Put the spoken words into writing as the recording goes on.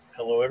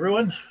Hello,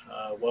 everyone.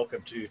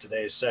 Welcome to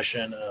today's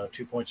session,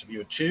 Two Points of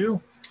View at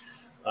 2.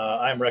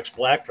 I'm Rex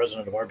Black,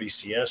 president of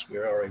RBCS. We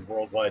are a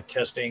worldwide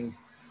testing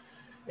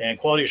and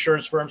quality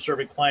assurance firm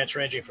serving clients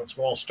ranging from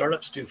small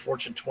startups to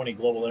Fortune 20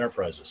 global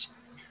enterprises.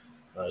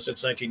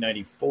 Since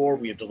 1994,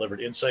 we have delivered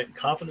insight and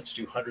confidence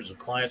to hundreds of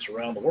clients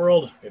around the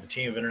world. We have a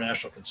team of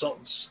international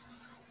consultants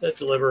that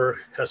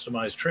deliver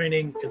customized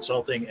training,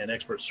 consulting, and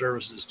expert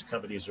services to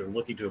companies that are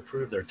looking to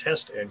improve their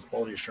test and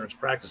quality assurance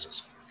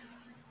practices.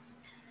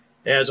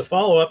 As a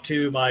follow-up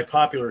to my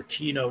popular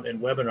keynote and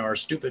webinar,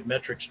 Stupid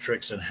Metrics,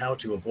 Tricks, and How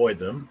to Avoid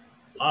Them,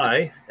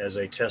 I, as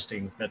a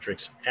testing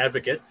metrics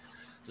advocate,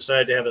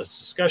 decided to have a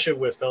discussion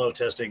with fellow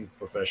testing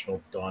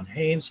professional Dawn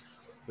Haynes,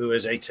 who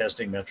is a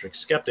testing metrics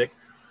skeptic,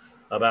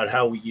 about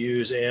how we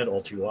use and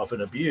all too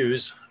often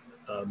abuse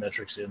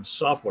metrics in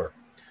software.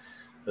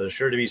 There's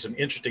sure to be some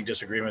interesting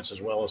disagreements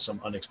as well as some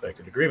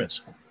unexpected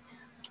agreements.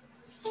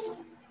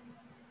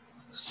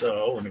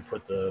 So let me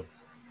put the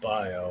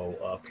bio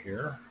up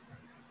here.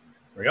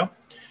 There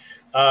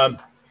we go.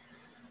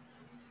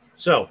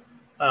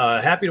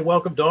 Happy to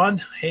welcome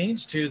Dawn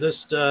Haynes to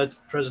this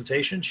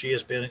presentation. She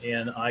has been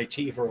in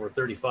IT for over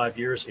 35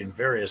 years in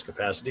various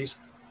capacities: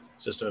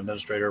 system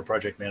administrator,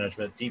 project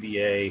management,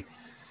 DBA,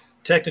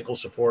 technical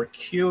support,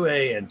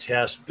 QA and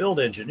test, build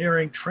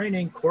engineering,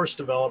 training, course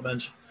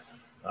development,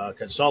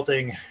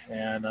 consulting,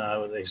 and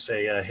they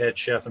say head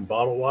chef and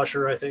bottle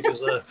washer, I think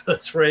is the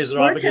phrase that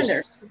often gets.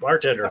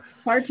 Bartender.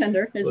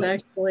 Bartender is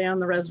actually on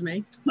the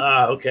resume.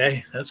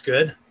 Okay, that's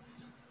good.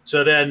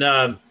 So then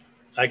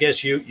I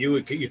guess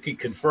you can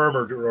confirm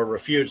or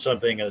refute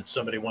something that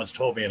somebody once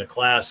told me in a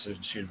class.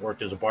 She'd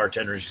worked as a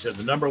bartender. She said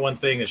the number one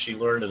thing that she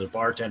learned as a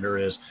bartender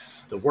is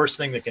the worst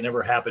thing that can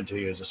ever happen to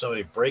you is if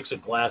somebody breaks a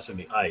glass in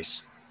the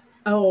ice.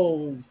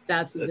 Oh,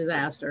 that's a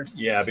disaster.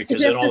 Yeah,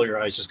 because then all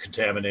your ice is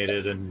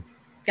contaminated and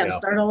got to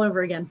start all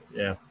over again.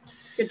 Yeah.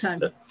 Good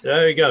time.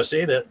 There you go.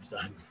 See that?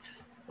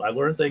 I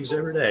learn things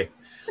every day.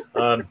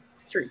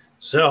 True.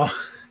 So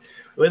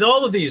with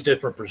all of these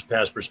different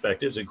past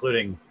perspectives,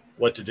 including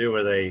what to do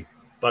with a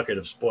bucket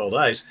of spoiled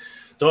ice,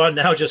 Dawn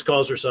now just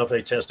calls herself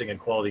a testing and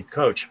quality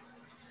coach.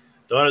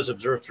 Dawn has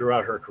observed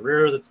throughout her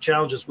career that the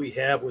challenges we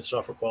have with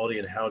software quality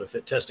and how to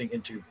fit testing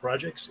into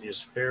projects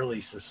is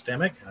fairly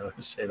systemic. I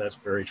would say that's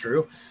very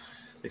true.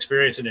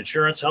 Experience in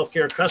insurance,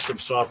 healthcare, custom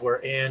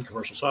software, and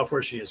commercial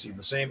software, she has seen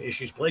the same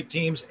issues plague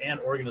teams and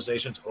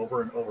organizations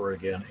over and over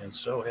again, and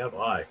so have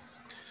I.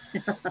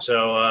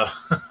 So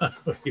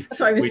that's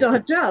why we still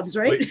have jobs,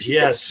 right?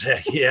 Yes,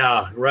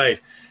 yeah, right.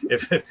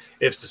 If the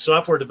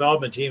software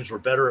development teams were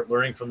better at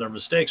learning from their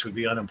mistakes, we'd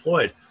be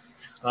unemployed.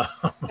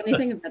 Funny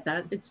thing about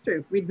that, it's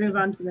true. We'd move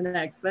on to the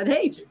next, but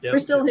hey, we're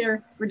still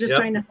here. We're just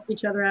trying to help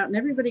each other out, and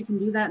everybody can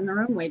do that in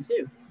their own way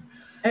too.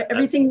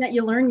 Everything that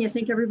you learn, you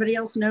think everybody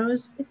else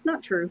knows. It's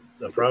not true.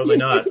 Probably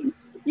not.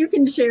 You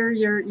can share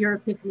your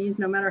epiphanies,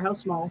 no matter how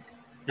small.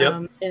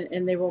 Yep.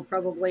 And they will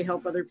probably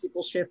help other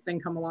people shift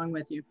and come along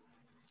with you.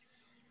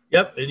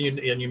 Yep, and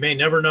you may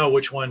never know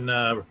which one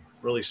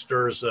really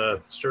stirs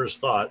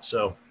thought.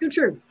 So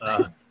True.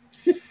 I'm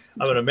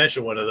going to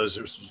mention one of those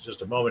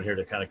just a moment here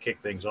to kind of kick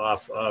things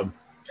off.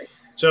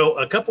 So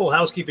a couple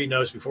housekeeping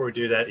notes before we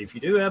do that. If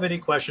you do have any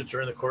questions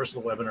during the course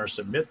of the webinar,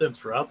 submit them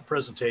throughout the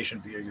presentation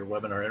via your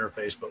webinar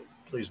interface, but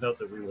please note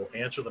that we will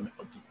answer them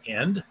at the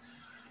end.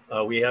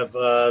 We have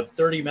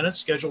 30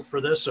 minutes scheduled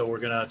for this, so we're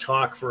going to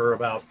talk for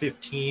about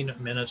 15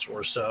 minutes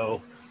or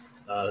so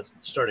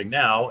starting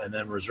now, and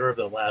then reserve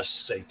the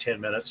last, say, 10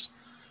 minutes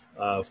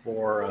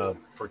for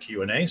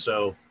Q&A.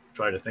 So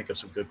try to think of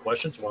some good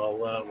questions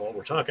while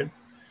we're talking.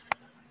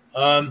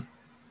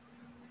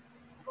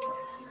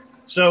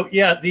 So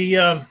yeah,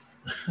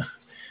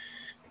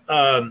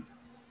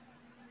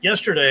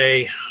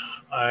 yesterday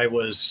I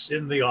was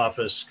in the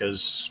office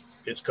because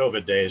it's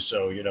COVID days.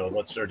 So,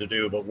 what's there to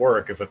do but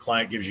work? If a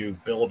client gives you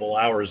billable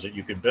hours that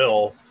you can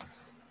bill,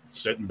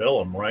 sit and bill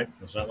them, right?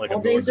 It's not like all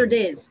days are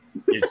days.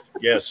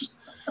 Yes,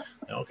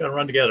 they all kind of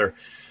run together.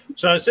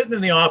 So I was sitting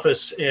in the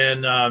office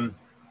and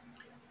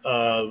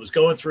was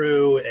going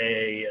through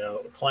a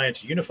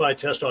client's unified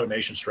test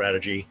automation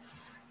strategy.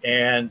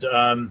 And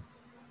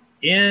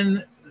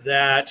in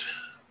that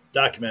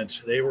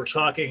document, they were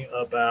talking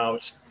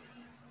about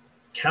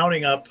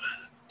counting up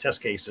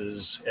test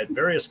cases at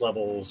various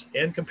levels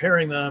and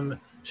comparing them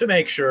to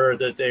make sure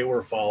that they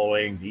were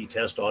following the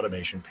test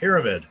automation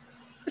pyramid.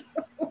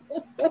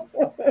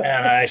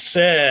 And I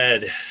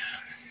said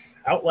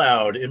out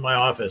loud in my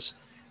office,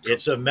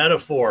 it's a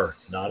metaphor,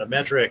 not a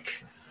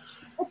metric.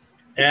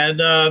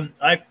 And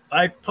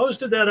I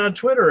posted that on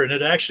Twitter, and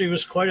it actually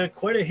was quite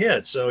a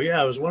hit. So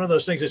yeah, it was one of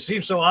those things that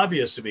seems so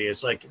obvious to me.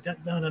 It's like,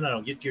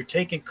 no, you're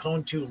taking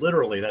Cone too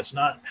literally. That's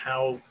not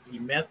how he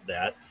meant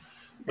that.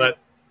 But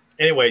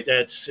anyway,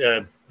 that's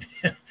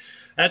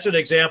that's an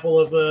example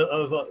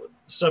of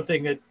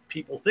something that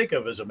people think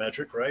of as a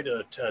metric, right?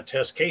 A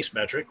test case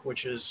metric,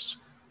 which is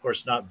of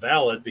course not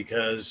valid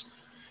because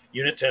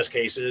unit test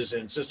cases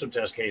and system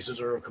test cases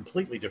are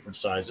completely different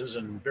sizes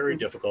and very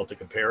difficult to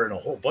compare in a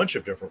whole bunch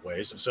of different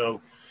ways. And so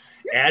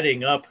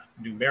adding up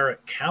numeric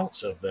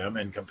counts of them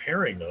and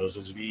comparing those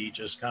is be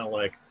just kind of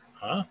like,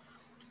 huh?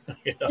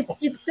 You know?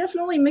 It's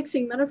definitely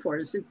mixing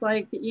metaphors. It's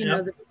like, you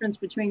know, the difference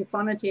between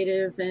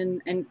quantitative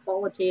and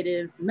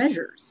qualitative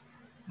measures.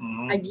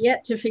 Mm-hmm. I've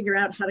yet to figure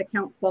out how to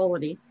count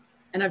quality,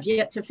 and I've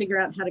yet to figure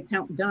out how to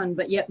count done,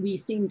 but yet we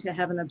seem to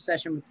have an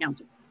obsession with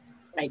counting,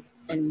 right?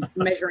 And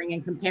measuring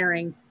and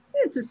comparing.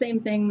 It's the same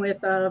thing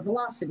with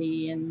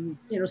velocity and,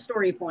 you know,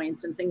 story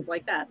points and things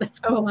like that. That's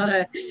how a lot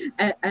of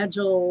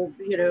agile,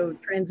 you know,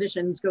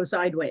 transitions go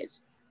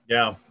sideways.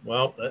 Yeah,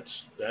 well,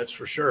 that's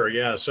for sure.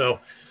 Yeah, so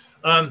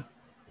I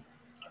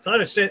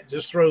thought I'd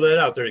just throw that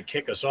out there to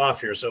kick us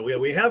off here. So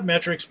we have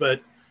metrics,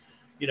 but,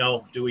 you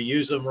know, do we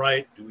use them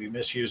right? Do we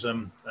misuse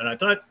them? And I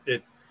thought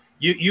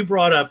you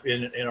brought up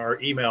in our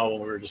email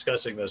when we were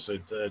discussing this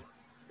a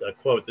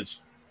quote that's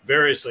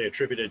variously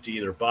attributed to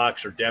either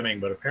Box or Deming,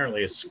 but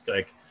apparently it's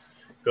like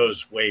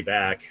goes way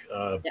back.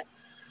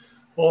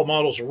 All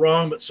models are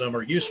wrong, but some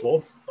are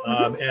useful.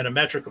 And a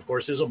metric, of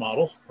course, is a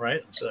model,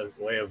 right? It's a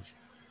way of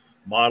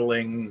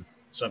modeling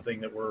something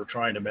that we're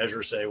trying to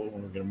measure. Say, well,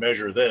 we're going to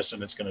measure this,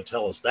 and it's going to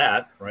tell us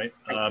that, right?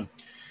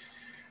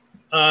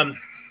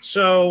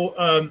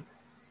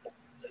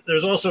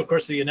 There's also, of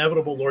course, the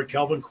inevitable Lord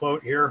Kelvin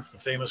quote here, the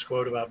famous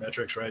quote about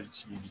metrics, right?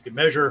 You can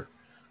measure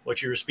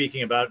what you're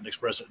speaking about and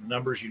express it in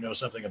numbers, you know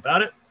something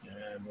about it.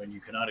 And when you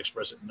cannot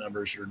express it in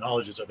numbers, your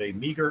knowledge is of a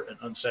meager and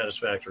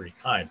unsatisfactory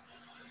kind.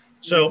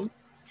 So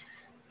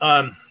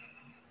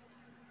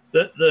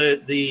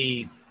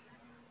the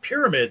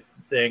pyramid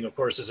thing, of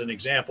course, is an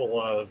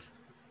example of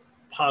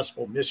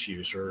possible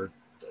misuse or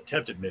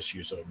attempted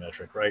misuse of a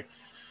metric, right?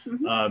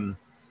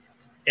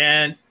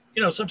 And,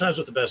 you know, sometimes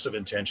with the best of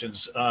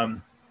intentions.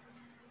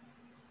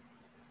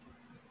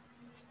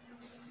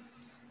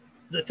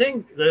 The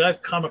thing that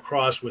I've come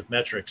across with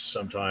metrics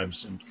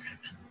sometimes and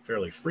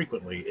fairly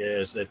frequently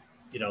is that,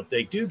 you know,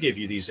 they do give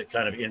you these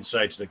kind of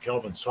insights that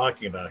Kelvin's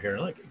talking about here.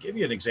 And I'll give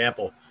you an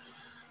example.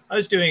 I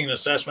was doing an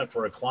assessment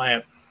for a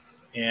client,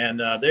 and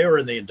they were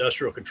in the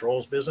industrial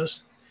controls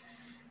business.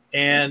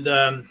 And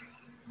I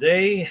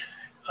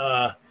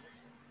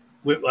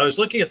was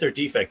looking at their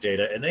defect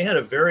data, and they had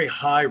a very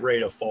high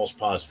rate of false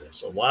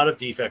positives. A lot of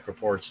defect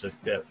reports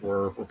that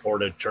were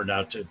reported turned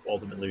out to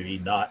ultimately be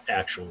not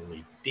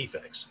actually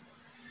defects.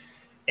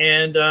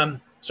 And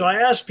so I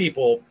asked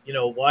people, you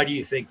know, why do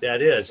you think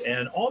that is?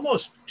 And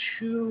almost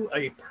to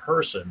a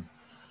person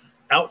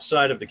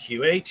outside of the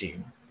QA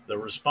team, the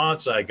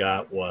response I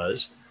got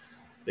was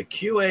the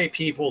QA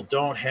people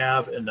don't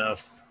have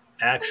enough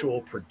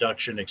actual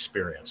production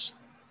experience.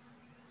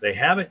 They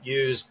haven't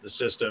used the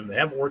system. They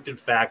haven't worked in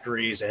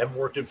factories. They haven't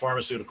worked in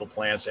pharmaceutical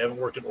plants. They haven't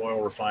worked in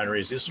oil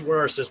refineries. This is where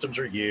our systems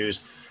are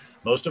used.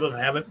 Most of them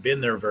haven't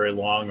been there very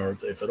long, or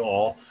if at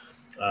all,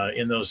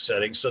 in those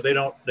settings. So they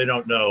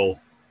don't know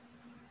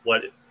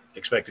what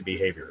expected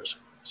behavior is.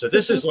 So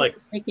this is like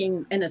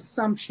making an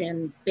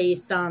assumption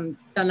based on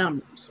the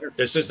numbers.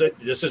 This is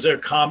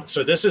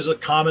a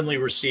commonly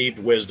received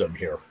wisdom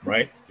here,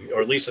 right?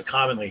 Or at least a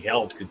commonly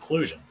held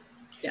conclusion.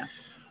 Yeah.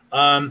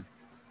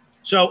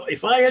 So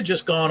if I had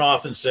just gone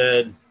off and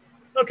said,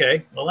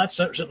 okay, well, that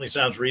certainly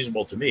sounds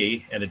reasonable to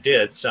me, and it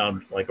did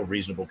sound like a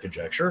reasonable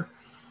conjecture.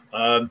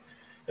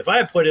 If I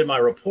had put in my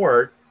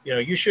report, you know,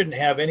 you shouldn't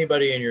have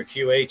anybody in your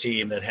QA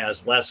team that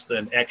has less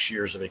than X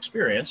years of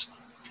experience,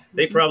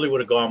 they probably would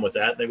have gone with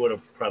that. They would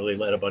have probably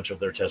let a bunch of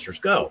their testers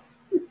go.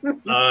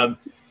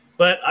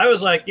 But I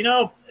was like, you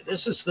know,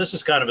 this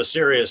is kind of a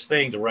serious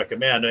thing to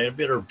recommend. I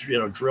better, you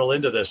know, drill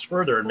into this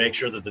further and make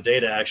sure that the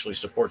data actually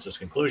supports this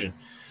conclusion.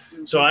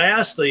 So I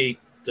asked the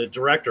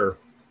director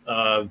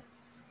of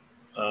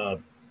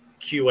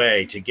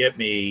QA to get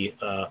me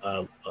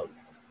a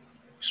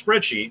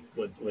spreadsheet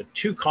with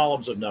 2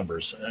 columns of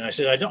numbers. And I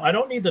said, I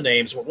don't need the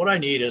names, but what I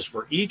need is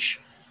for each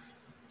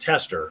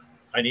tester,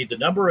 I need the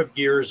number of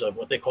years of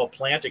what they call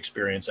plant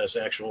experience. That's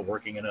actual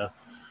working in a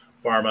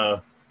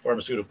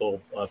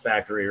pharmaceutical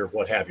factory or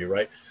what have you,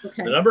 right?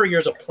 Okay. The number of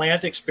years of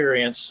plant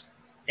experience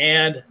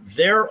and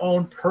their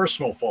own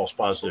personal false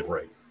positive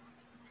rate.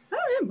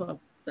 Oh, yeah, well,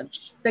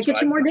 that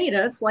gets you more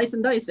data, slice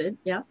and dice it,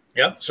 yeah.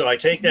 Yep, so I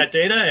take that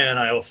data and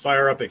I will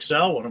fire up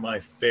Excel, one of my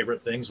favorite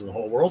things in the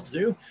whole world to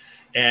do,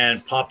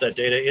 and pop that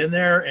data in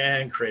there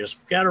and create a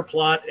scatter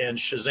plot, and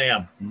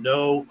shazam,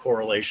 no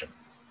correlation.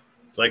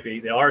 It's like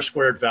the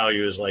R-squared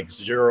value is like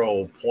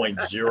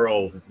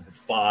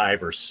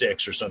 0.05 or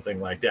 6 or something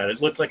like that.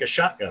 It looked like a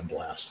shotgun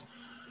blast,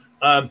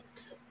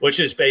 which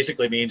is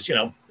basically means, you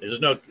know,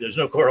 there's no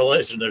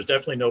correlation. There's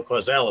definitely no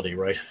causality,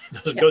 right?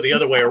 It doesn't go the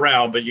other way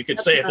around, but you could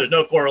say if there's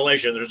no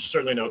correlation, there's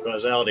certainly no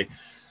causality.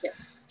 Yeah.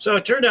 So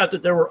it turned out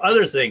that there were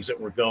other things that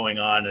were going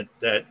on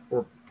that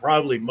were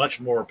probably much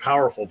more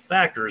powerful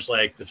factors,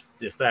 like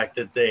the fact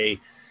that they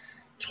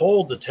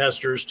told the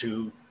testers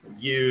to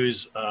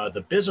use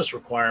the business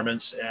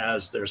requirements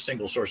as their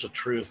single source of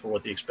truth for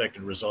what the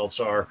expected results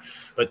are.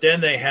 But then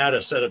they had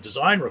a set of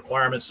design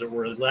requirements that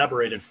were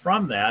elaborated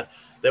from that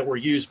were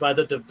used by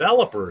the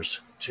developers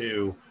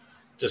to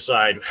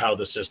decide how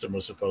the system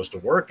was supposed to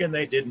work, and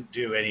they didn't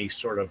do any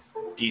sort of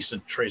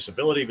decent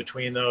traceability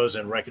between those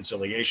and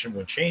reconciliation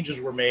when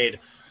changes were made.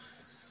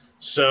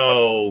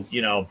 So,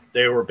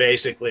 they were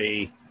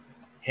basically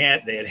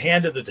they had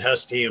handed the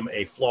test team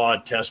a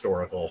flawed test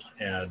oracle,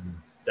 and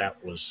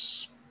that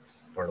was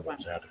part of what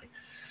was happening.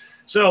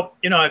 So,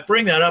 I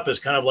bring that up as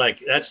kind of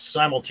like that's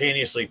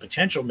simultaneously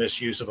potential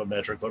misuse of a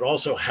metric, but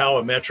also how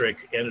a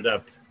metric ended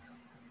up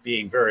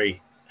being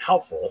very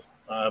helpful.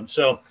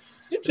 So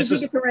if you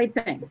did it the right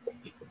thing.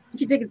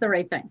 If you did it the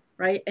right thing,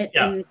 right?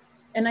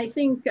 And I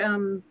think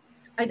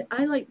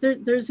I like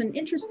there's an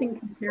interesting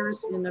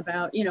comparison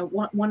about,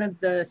 one of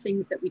the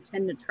things that we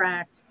tend to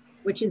track,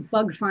 which is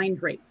bug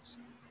find rates.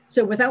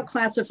 So without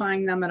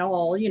classifying them at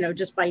all,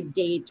 just by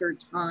date or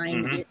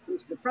time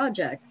into the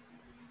project.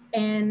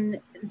 And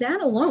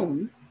that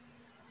alone,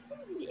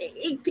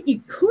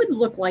 it could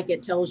look like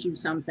it tells you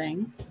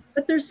something,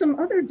 but there's some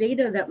other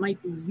data that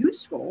might be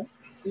useful,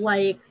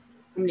 like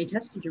how many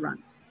tests did you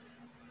run?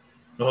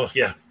 Oh,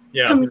 yeah.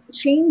 How many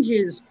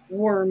changes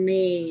were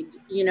made,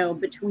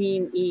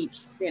 between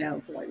each,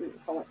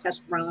 call it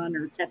test run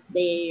or test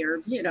day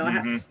or,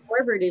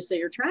 however it is that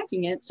you're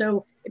tracking it.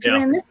 So if you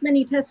ran this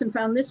many tests and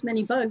found this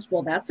many bugs,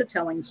 well, that's a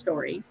telling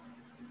story.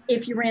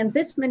 If you ran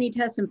this many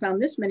tests and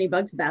found this many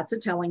bugs, that's a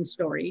telling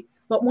story.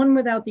 But one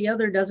without the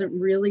other doesn't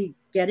really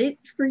get it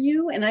for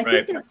you. And I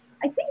think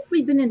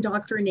we've been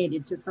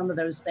indoctrinated to some of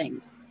those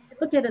things.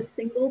 Look at a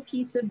single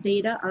piece of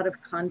data out of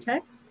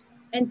context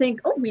and think,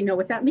 oh, we know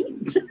what that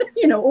means,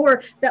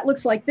 or that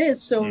looks like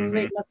this, so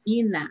it must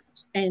mean that.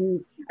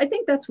 And I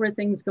think that's where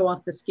things go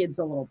off the skids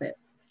a little bit.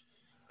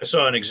 I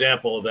saw an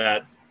example of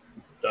that,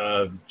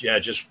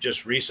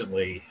 just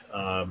recently.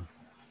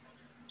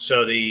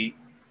 So the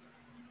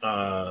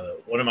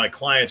one of my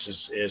clients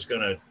is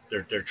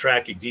they're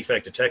tracking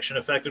defect detection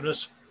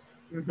effectiveness,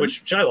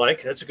 which I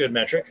like. That's a good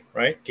metric,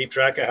 right? Keep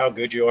track of how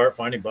good you are at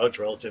finding bugs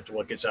relative to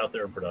what gets out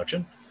there in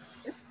production.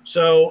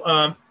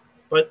 So,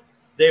 but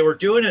they were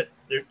doing it.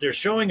 They're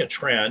showing a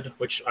trend,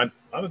 which I'm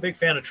a big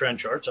fan of trend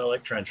charts. I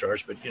like trend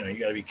charts, but you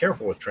got to be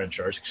careful with trend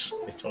charts because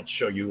they don't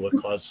show you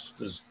what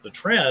causes the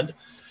trend.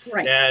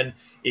 Right. And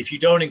if you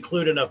don't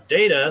include enough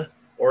data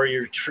or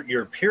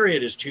your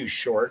period is too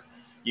short,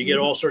 you get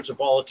all sorts of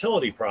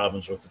volatility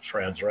problems with the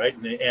trends, right?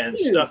 And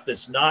stuff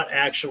that's not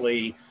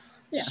actually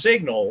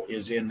signal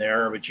is in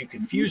there, but you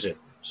confuse it.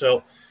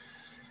 So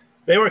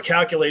they were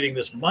calculating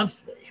this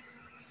monthly,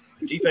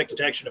 defect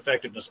detection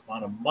effectiveness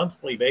on a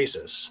monthly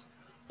basis.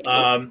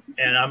 And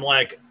I'm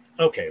like,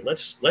 okay,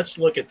 let's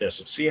look at this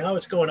and see how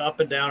it's going up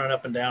and down and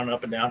up and down and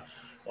up and down.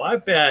 Well, I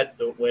bet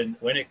that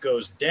when it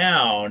goes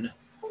down,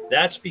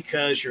 that's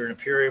because you're in a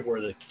period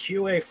where the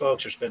QA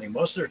folks are spending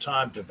most of their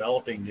time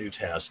developing new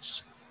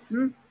tests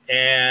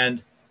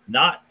and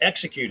not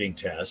executing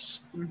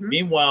tests.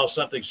 Meanwhile,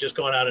 something's just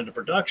going out into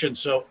production.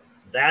 So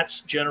that's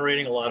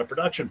generating a lot of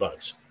production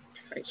bugs.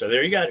 Right. So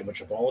there you got a bunch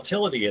of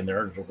volatility in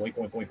there. Wink,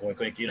 wink, wink, wink,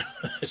 wink.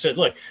 I said,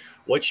 look,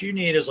 what you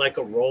need is like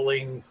a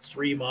rolling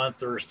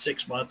 3-month or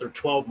 6-month or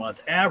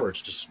 12-month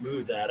average to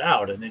smooth that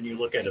out. And then you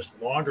look at a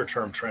longer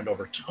term trend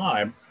over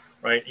time,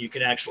 right? You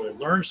can actually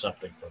learn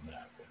something from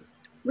that.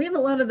 We have a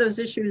lot of those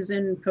issues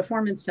in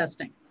performance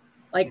testing.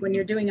 Like when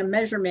you're doing a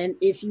measurement,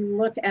 if you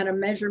look at a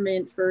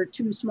measurement for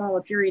too small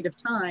a period of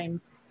time,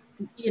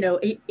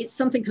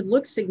 something could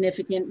look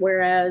significant,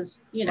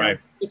 whereas,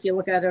 if you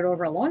look at it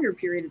over a longer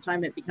period of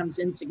time, it becomes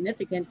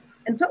insignificant.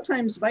 And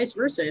sometimes vice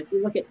versa. If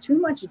you look at too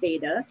much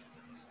data,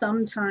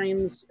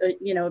 sometimes,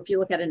 if you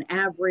look at an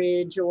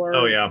average or,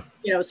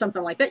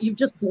 something like that, you've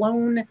just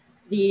blown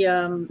the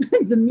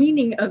the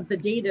meaning of the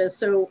data.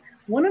 So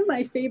one of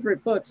my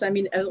favorite books, I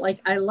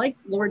like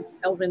Lord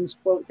Kelvin's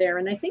quote there.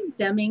 And I think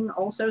Deming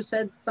also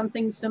said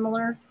something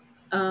similar.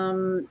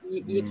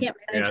 You can't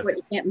manage what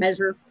you can't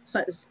measure,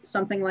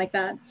 something like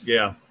that.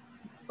 Yeah.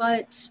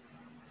 But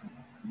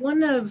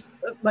one of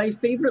my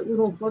favorite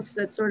little books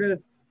that sort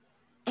of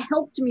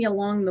helped me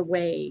along the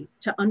way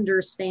to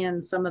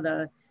understand some of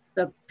the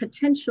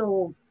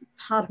potential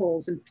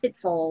potholes and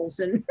pitfalls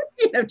and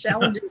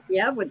challenges we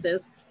have with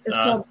this is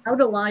called How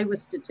to Lie with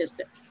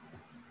Statistics.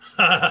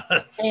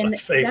 And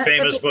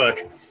famous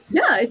book.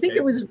 Yeah, I think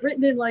it was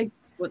written in the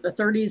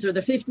 30s or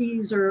the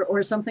 50s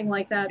or something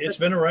like that. It's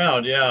been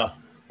around, yeah.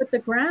 But the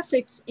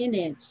graphics in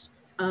it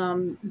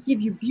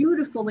give you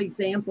beautiful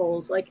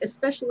examples,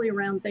 especially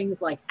around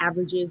things like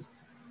averages.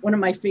 One of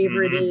my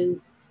favorite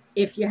is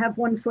if you have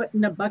one foot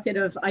in a bucket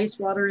of ice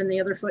water and the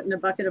other foot in a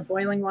bucket of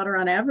boiling water,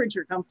 on average,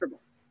 you're comfortable.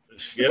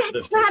 Yep, what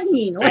does that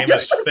mean?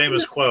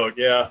 Famous quote,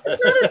 yeah.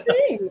 That's not a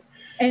thing.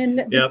 And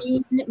the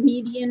mean,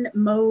 median,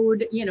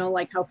 mode,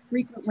 how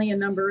frequently a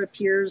number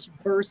appears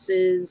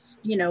versus,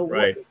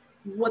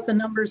 what the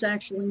numbers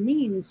actually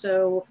mean.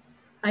 So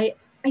I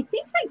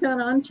think I got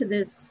onto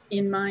this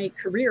in my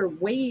career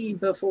way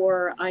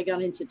before I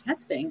got into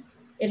testing.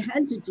 It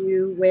had to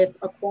do with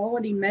a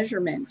quality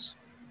measurement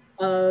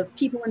of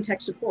people in tech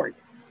support.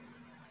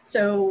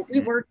 So we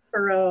worked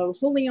for a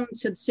wholly owned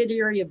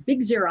subsidiary of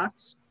Big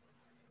Xerox.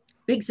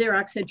 Big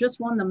Xerox had just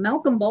won the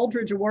Malcolm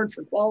Baldrige Award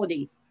for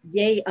quality.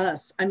 Yay,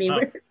 us.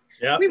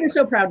 Yeah. We were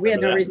so proud. We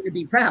had no reason to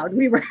be proud.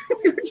 We were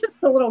just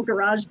a little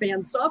garage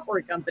band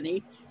software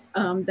company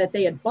that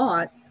they had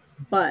bought.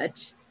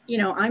 But, you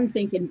know, I'm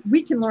thinking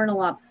we can learn a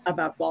lot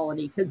about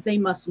quality because they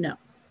must know.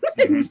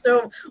 And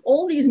so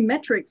all these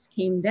metrics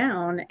came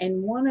down,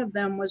 and one of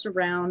them was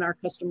around our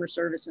customer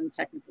service and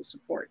technical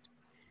support.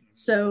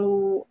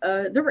 So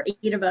there were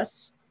 8 of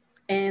us,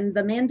 and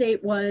the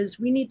mandate was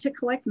we need to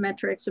collect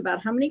metrics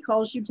about how many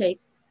calls you take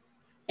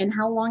and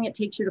how long it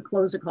takes you to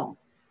close a call.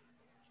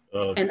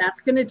 And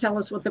that's going to tell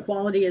us what the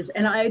quality is.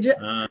 And I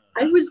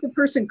was the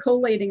person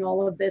collating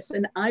all of this,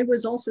 and I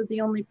was also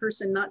the only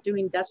person not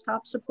doing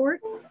desktop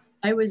support.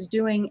 I was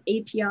doing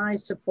API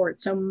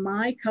support. So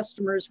my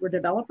customers were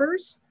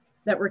developers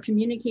that were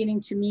communicating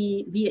to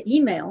me via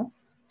email.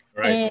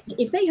 Right. And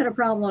if they had a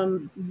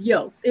problem,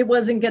 it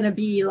wasn't going to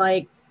be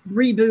like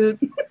reboot,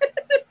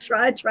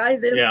 try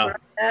this, try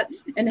that,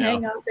 and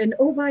hang up. And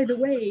oh, by the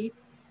way,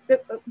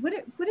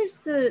 what is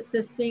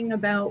the thing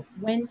about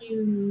when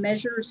you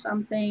measure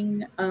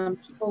something,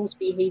 people's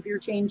behavior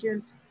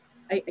changes?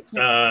 I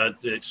can't.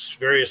 It's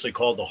variously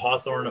called the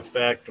Hawthorne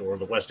effect or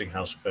the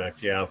Westinghouse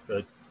effect. Yeah.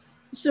 But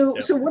So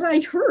what I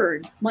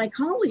heard my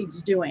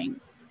colleagues doing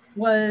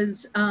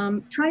was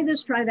try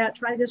this, try that,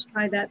 try this,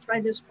 try that,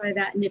 try this, try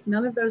that. And if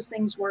none of those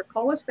things work,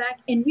 call us back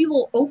and we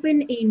will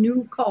open a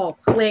new call.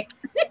 Click.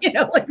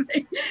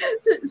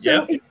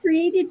 So it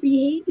created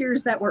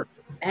behaviors that were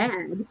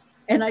bad.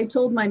 And I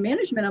told my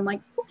management, I'm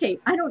like, okay,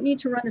 I don't need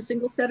to run a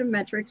single set of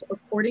metrics.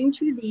 According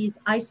to these,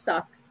 I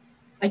suck.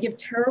 I give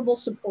terrible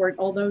support,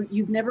 although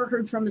you've never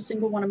heard from a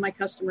single one of my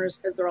customers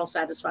because they're all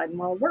satisfied and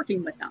we're all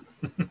working with them.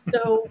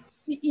 So,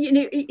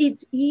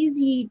 it's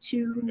easy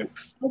to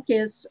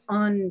focus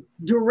on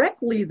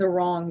directly the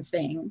wrong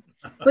thing,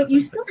 but you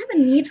still have a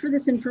need for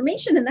this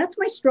information. And that's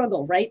my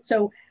struggle, right?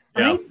 So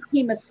I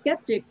became a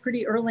skeptic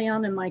pretty early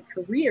on in my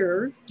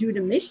career due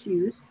to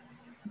misuse,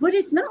 but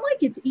it's not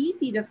like it's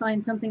easy to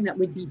find something that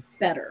would be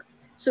better.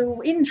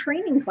 So in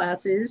training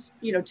classes,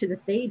 to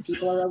this day,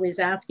 people are always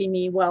asking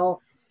me,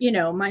 well,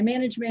 my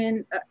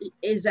management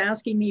is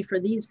asking me for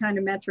these kind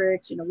of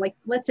metrics, like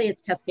let's say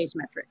it's test case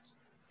metrics.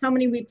 How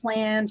many we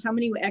planned, how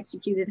many we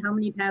executed, how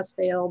many passed,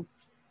 failed.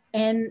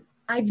 And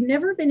I've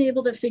never been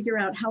able to figure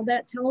out how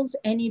that tells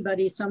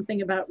anybody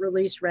something about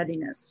release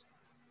readiness.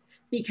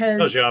 Because it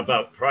tells you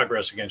about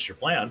progress against your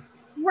plan.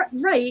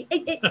 Right.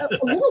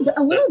 A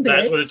little bit.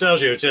 That's what it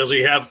tells you. It tells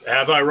you, have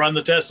I run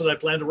the tests that I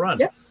plan to run?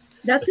 Yep,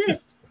 that's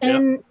it.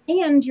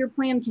 And your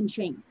plan can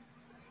change.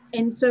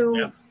 And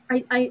so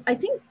I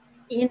think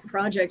in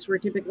projects, we're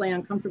typically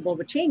uncomfortable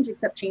with change,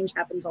 except change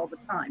happens all the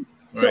time.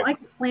 So I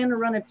could plan to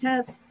run a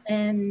test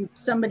and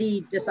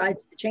somebody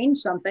decides to change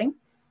something,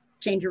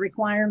 change a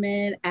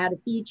requirement, add a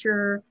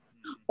feature.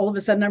 All of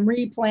a sudden I'm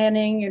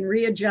replanning and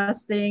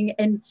readjusting.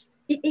 And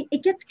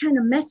it gets kind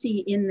of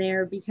messy in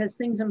there because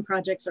things in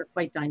projects are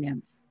quite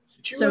dynamic.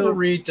 Did you ever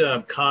read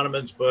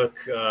Kahneman's book,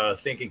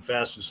 Thinking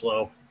Fast and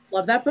Slow?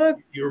 Love that book.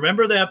 You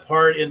remember that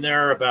part in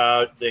there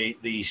about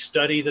the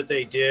study that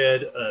they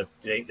did?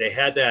 They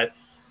had that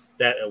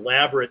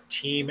elaborate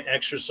team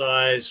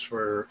exercise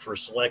for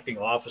selecting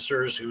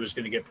officers who was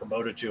going to get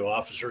promoted to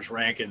officer's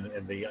rank in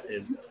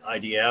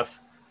IDF.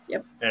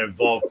 Yep. And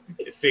involved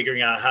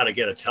figuring out how to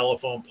get a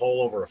telephone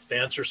pole over a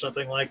fence or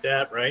something like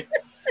that, right?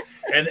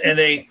 and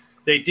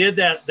they did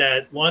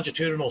that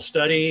longitudinal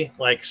study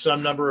like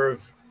some number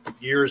of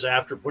years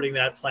after putting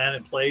that plan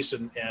in place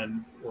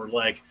and were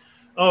like,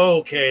 oh,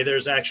 okay,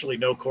 there's actually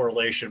no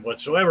correlation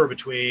whatsoever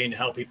between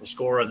how people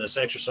score on this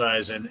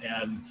exercise and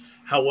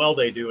how well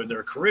they do in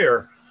their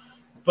career.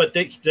 But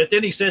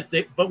then he said,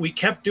 but we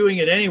kept doing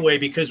it anyway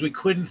because we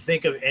couldn't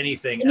think of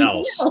anything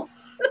else.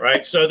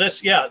 Right. So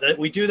that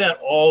we do that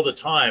all the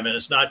time. And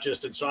it's not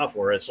just in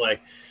software. It's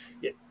like,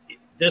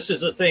 this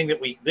is a thing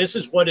this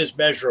is what is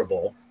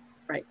measurable.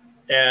 Right.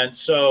 And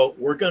so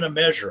we're going to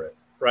measure it.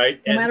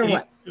 Right.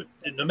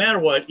 No matter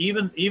what,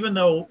 even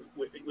though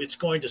it's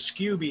going to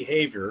skew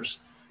behaviors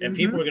and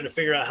people are going to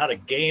figure out how to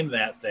game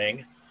that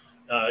thing.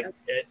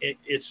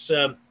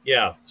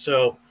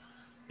 So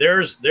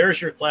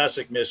there's your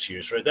classic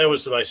misuse, right? That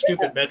was my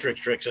stupid metric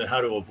tricks and how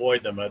to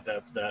avoid them.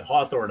 That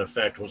Hawthorne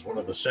effect was one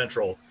of the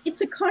central.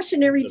 It's a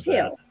cautionary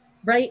tale,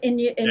 right?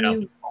 And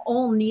you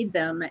all need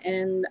them.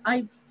 And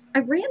I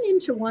ran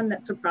into one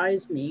that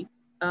surprised me.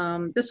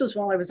 This was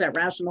while I was at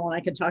Rational, and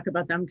I could talk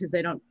about them because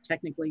they don't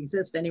technically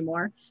exist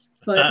anymore.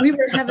 But we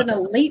were having a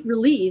late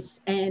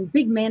release, and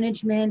big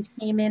management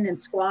came in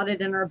and squatted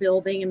in our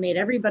building and made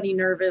everybody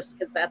nervous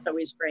because that's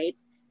always great.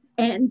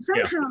 And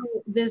somehow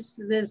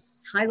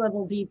this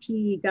high-level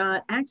VP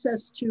got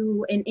access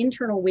to an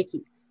internal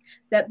wiki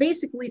that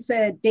basically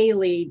said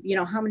daily,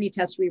 how many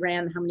tests we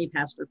ran, how many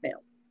passed or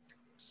failed.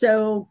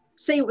 So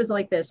say it was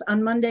like this.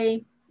 On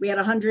Monday, we had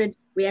 100,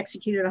 we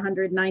executed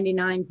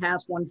 199,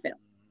 passed, 1 failed.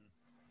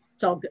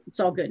 It's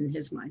all good in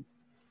his mind.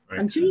 Right.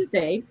 On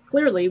Tuesday,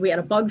 clearly we had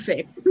a bug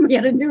fix. We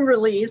had a new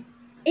release,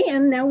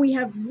 and now we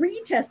have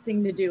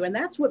retesting to do. And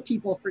that's what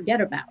people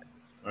forget about,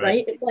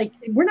 right? It's like,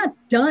 we're not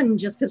done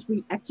just because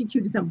we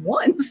executed them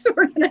once.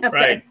 We're going to have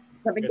to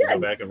That'd be Go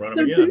good. back and run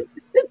them again.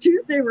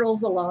 Tuesday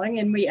rolls along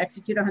and we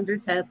execute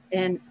 100 tests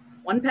and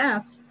 1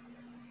 pass,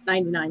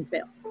 99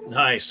 fail.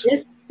 Nice.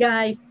 This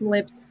guy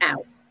flipped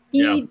out.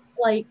 He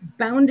like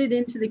bounded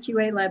into the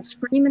QA lab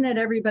screaming at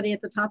everybody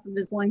at the top of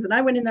his lungs. And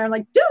I went in there and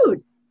like,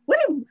 dude, what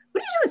are you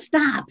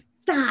doing?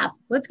 Stop.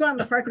 Let's go out in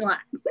the parking lot.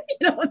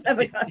 Let's have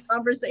a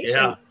conversation.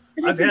 Yeah,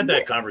 I've had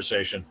that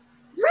conversation.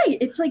 Right.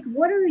 It's like,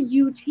 what are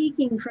you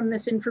taking from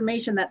this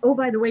information that, oh,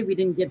 by the way, we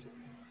didn't give you?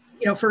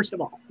 First of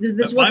all,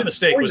 my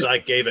mistake was I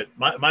gave it.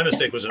 My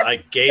mistake was that I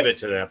gave it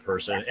to that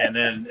person and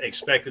then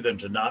expected them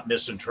to not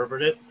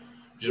misinterpret it,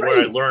 which is where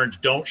I learned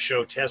don't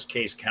show test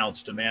case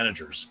counts to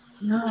managers.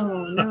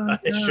 No.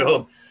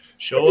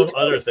 Show them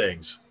other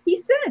things. He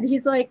said,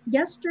 he's like,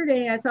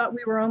 yesterday I thought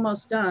we were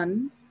almost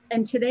done,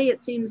 and today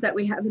it seems that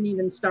we haven't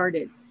even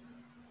started.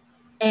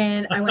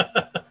 And I went,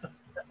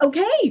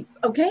 okay.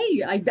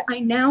 I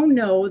now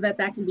know that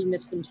can be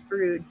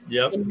misconstrued.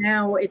 Yep. And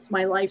now it's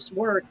my life's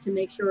work to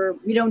make sure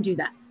we don't do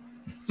that.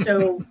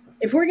 So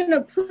if we're going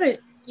to put,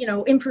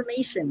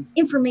 information,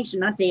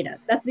 not data,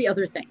 that's the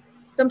other thing.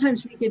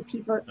 Sometimes we give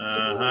people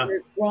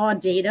raw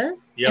data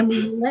and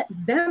we let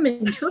them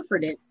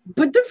interpret it,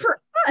 but they're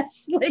for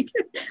us.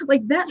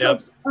 Like that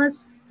helps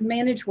us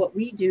manage what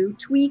we do,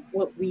 tweak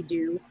what we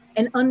do,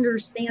 and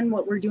understand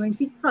what we're doing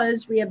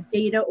because we have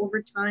data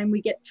over time.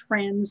 We get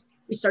trends.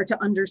 We start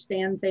to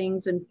understand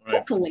things, and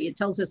hopefully it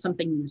tells us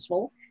something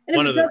useful. And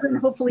if it doesn't,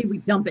 hopefully we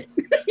dump it.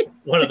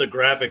 One of the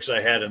graphics I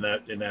had in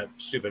that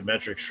stupid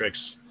metrics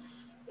tricks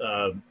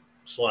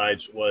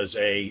slides was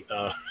a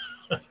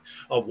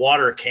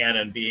water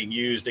cannon being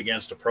used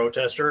against a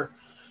protester,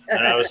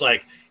 and I was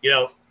like,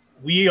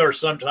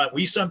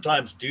 we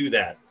sometimes do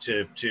that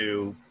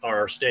to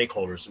our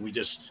stakeholders. We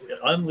just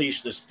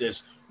unleash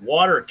this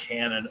water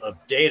cannon of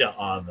data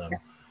on them.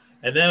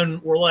 And then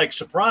we're like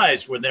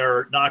surprised when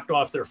they're knocked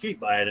off their feet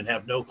by it and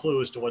have no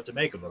clue as to what to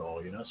make of it all.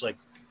 It's like,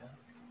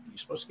 you're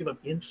supposed to give them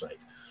insight,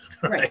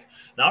 right?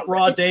 Not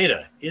raw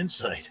data,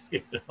 insight.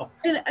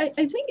 And I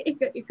think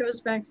it goes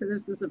back to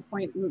this. This is a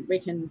point we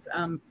can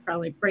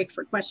probably break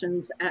for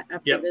questions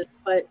after this.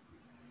 But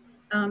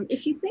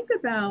if you think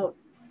about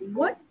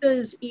what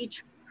does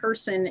each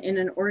person in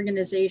an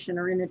organization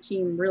or in a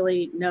team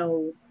really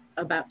know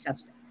about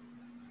testing?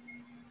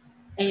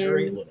 And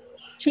very little.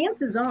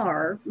 Chances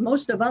are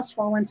most of us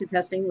fall into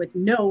testing with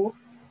no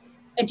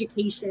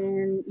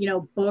education,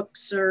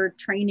 books or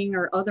training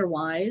or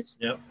otherwise.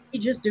 We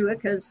just do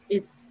it because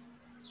it's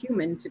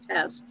human to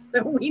test.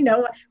 So we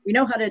know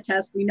how to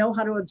test, we know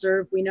how to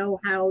observe, we know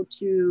how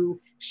to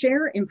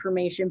share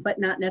information, but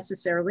not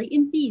necessarily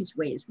in these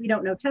ways. We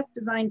don't know test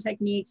design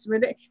techniques.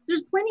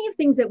 There's plenty of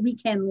things that we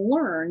can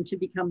learn to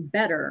become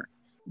better.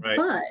 Right.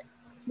 But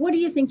what do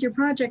you think your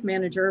project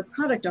manager or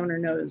product owner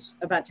knows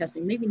about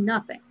testing? Maybe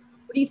nothing.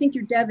 What do you think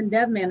your dev and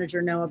dev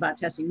manager know about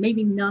testing?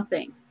 Maybe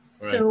nothing.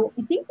 Right. So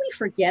I think we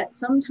forget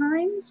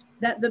sometimes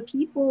that the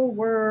people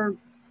we're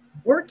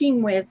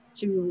working with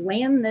to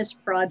land this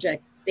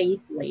project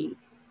safely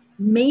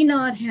may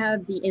not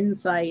have the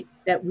insight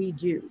that we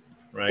do.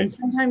 Right. And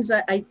sometimes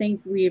I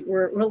think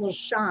we're a little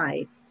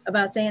shy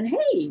about saying,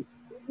 hey,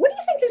 what do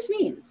you think this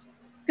means?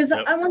 Because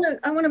I want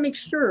to make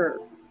sure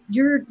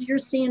you're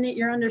seeing it,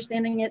 you're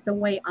understanding it the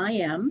way I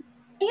am,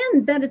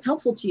 and that it's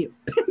helpful to you.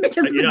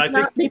 Because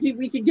maybe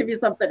we could give you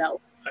something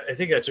else. I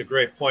think that's a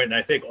great point. And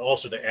I think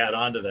also to add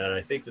on to that,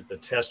 I think that the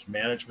test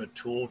management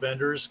tool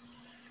vendors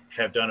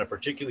have done a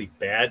particularly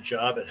bad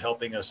job at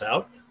helping us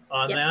out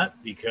on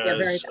that,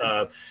 because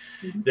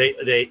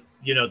they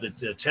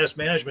the test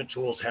management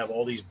tools have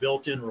all these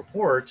built-in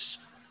reports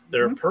that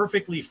are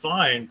perfectly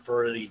fine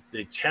for the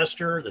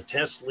tester, the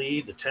test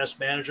lead, the test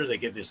manager. They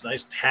give this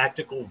nice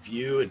tactical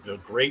view and a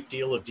great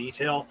deal of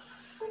detail,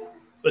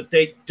 but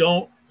they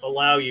don't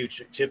allow you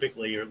to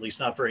typically, or at least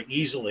not very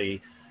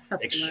easily,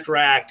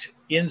 extract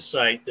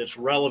insight that's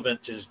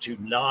relevant to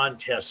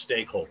non-test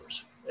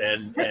stakeholders.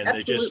 And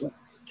they just,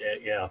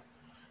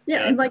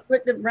 and like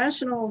with the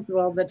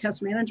the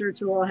test manager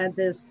tool had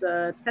this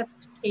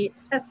test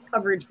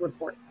coverage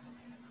report.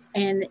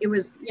 And it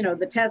was,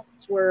 the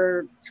tests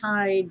were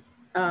tied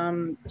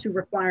to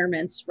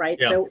requirements, right?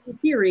 Yeah. So in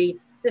theory,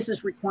 this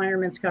is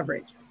requirements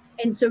coverage.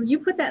 And so you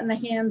put that in the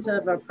hands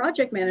of a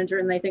project manager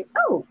and they think,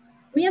 oh,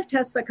 we have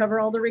tests that cover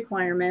all the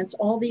requirements.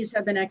 All these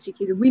have been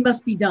executed. We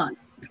must be done.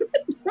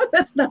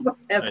 That's not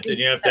what's happening. Then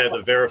you have to have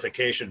the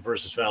verification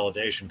versus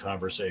validation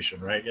conversation,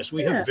 right? Yes,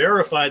 we have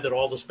verified that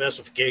all the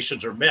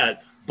specifications are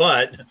met,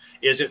 but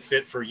is it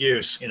fit for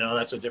use?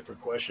 That's a different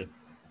question.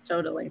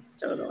 Totally.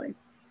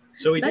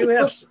 So we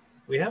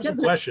have some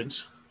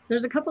questions.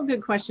 There's a couple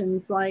good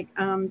questions like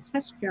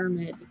test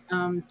pyramid.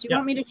 Do you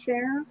want me to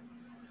share?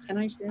 Can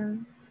I share?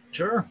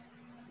 Sure.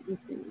 Let me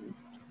see.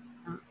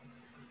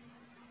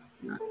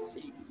 Not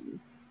seeing.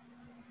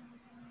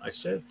 I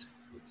said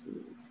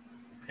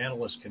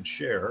panelists can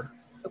share.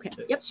 Okay.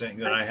 Saying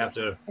that I have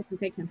to. I can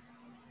take him.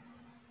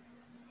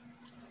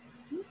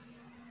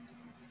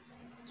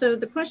 So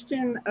the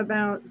question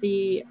about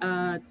the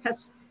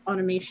test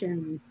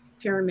automation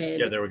pyramid.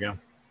 Yeah, there we go.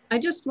 I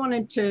just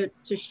wanted to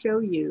show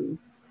you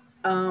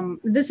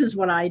this is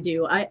what I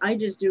do. I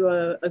just do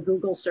a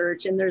Google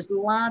search, and there's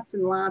lots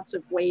and lots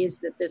of ways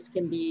that this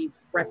can be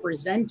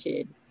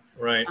represented.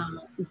 Right.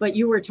 But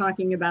you were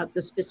talking about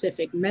the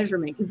specific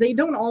measurement, because they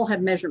don't all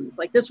have measurements.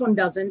 Like this one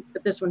doesn't,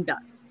 but this one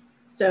does.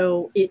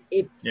 So if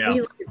we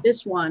look at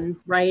this one,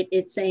 right,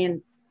 it's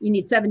saying you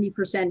need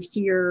 70%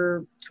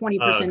 here,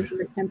 20%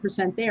 here,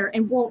 10% there.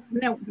 And well,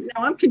 now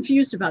I'm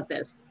confused about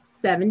this.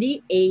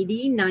 70,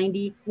 80,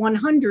 90,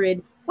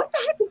 100. What the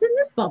heck is in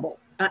this bubble?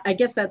 I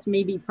guess that's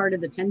maybe part of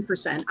the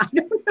 10%. I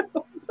don't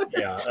know.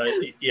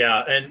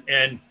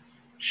 And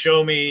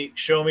show me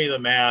the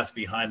math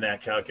behind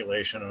that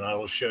calculation, and I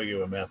will show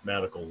you a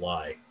mathematical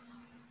lie,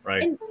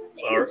 right?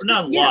 Or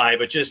not lie,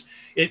 but just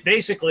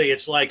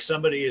it's like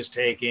somebody is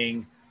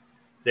taking,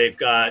 they've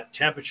got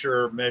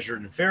temperature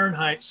measured in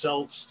Fahrenheit,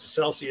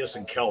 Celsius,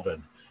 and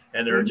Kelvin,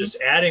 and they're just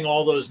adding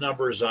all those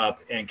numbers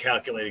up and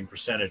calculating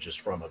percentages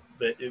from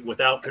it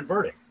without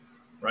converting,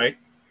 right?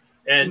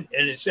 And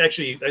it's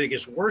actually, I think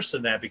it's worse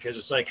than that, because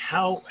it's like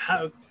how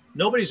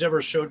nobody's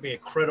ever showed me a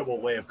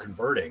credible way of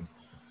converting.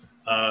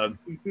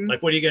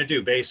 Like, what are you going to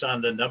do based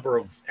on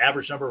the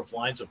average number of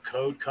lines of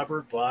code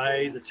covered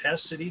by the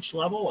tests at each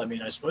level? I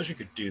mean, I suppose you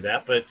could do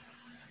that, but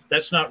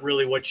that's not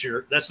really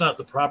that's not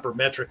the proper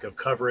metric of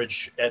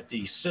coverage at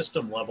the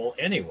system level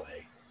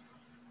anyway.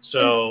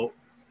 So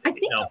I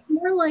think it's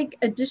more like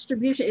a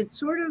distribution. It's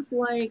sort of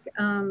like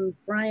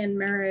Brian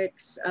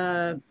Merrick's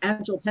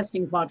agile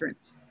testing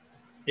quadrants.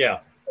 Yeah.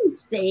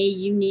 Say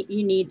you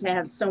need to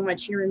have so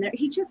much here and there.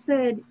 He just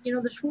said,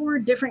 there's 4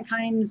 different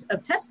kinds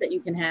of tests that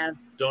you can have.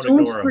 Don't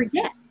ignore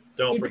forget. them.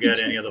 Don't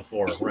forget any of the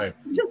 4, right?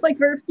 Just like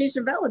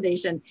verification,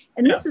 validation,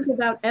 and this is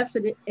about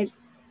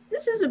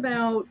this is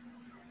about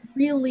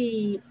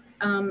really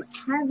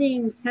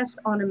having test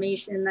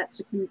automation that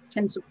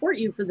can support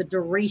you for the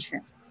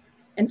duration.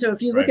 And so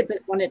if you look at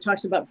this one, it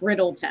talks about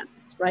brittle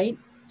tests, right?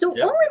 So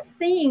all I'm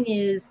saying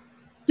is,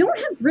 don't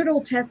have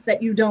brittle tests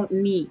that you don't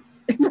need.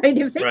 Right?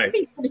 If they can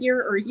be put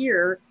here or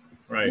here,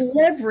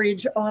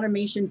 leverage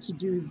automation to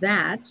do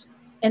that,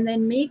 and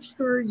then make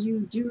sure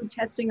you do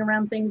testing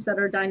around things that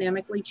are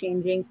dynamically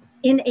changing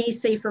in a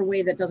safer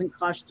way that doesn't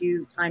cost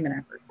you time and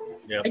effort.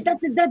 Yeah, like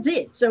that's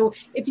it. So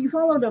if you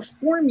followed a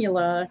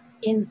formula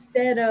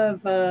instead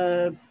of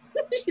a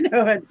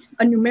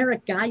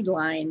numeric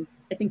guideline,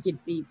 I think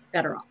you'd be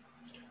better off.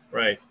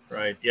 Right.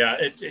 Yeah,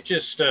 it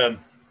just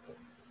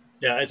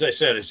as I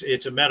said,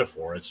 it's a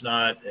metaphor. It's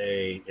not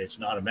a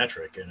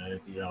metric,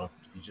 and you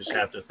just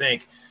have to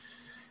think.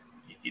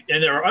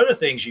 And there are other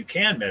things you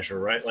can measure,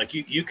 right? Like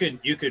you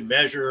could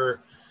measure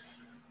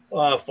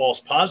false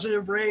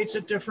positive rates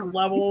at different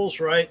levels,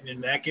 right?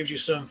 And that gives you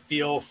some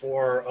feel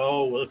for,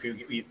 look,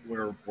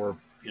 we're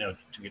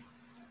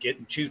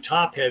getting too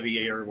top heavy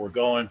here. We're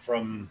going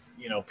from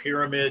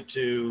pyramid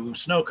to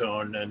snow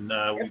cone, and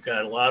we've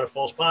got a lot of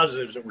false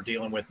positives that we're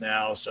dealing with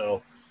now.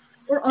 So.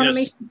 Or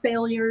automation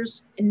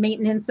failures and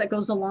maintenance that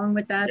goes along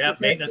with that. Yeah,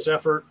 maintenance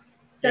effort.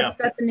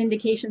 That's an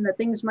indication that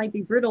things might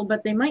be brittle,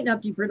 but they might not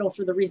be brittle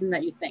for the reason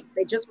that you think.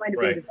 They just might have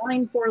been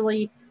designed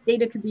poorly.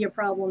 Data could be a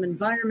problem.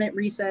 Environment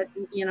reset,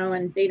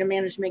 and data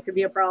management could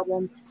be a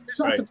problem. There's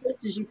lots of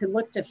places you can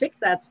look to fix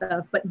that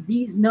stuff, but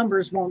these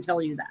numbers won't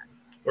tell you that.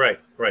 Right.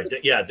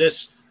 Yeah,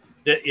 this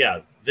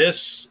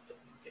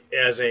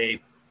as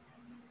a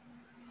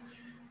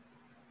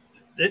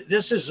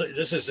this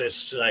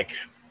is like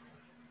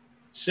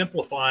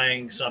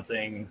simplifying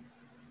something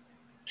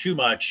too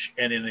much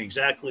and in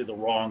exactly the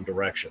wrong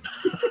direction.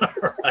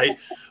 Right.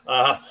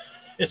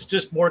 It's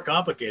just more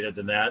complicated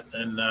than that.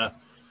 And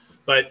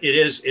but it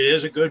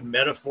is a good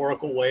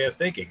metaphorical way of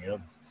thinking.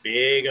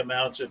 Big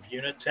amounts of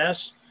unit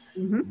tests,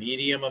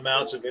 medium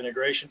amounts of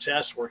integration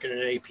tests working at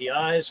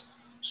APIs,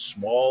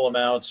 small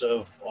amounts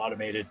of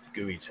automated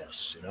GUI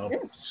tests.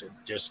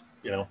 Just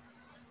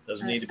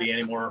doesn't need to be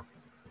any more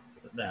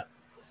than that.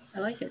 I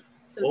like it.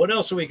 So, well, what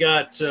else have we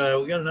got?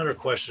 We got another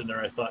question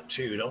there, I thought,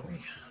 too, don't we?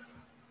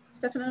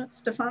 Stefano,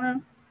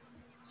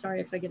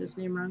 sorry if I get his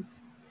name wrong.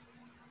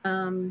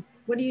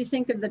 What do you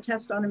think of the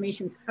test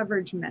automation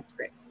coverage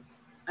metric?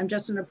 I'm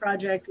just in a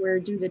project where,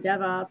 due to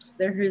DevOps,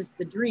 there is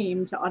the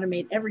dream to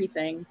automate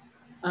everything.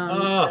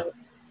 And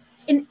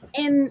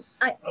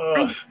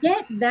I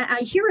get that.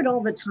 I hear it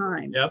all the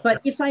time. Yep.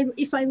 But if I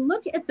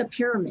look at the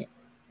pyramid,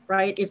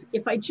 right?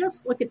 If I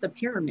just look at the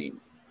pyramid,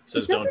 it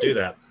says don't do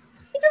that.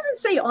 It doesn't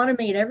say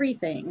automate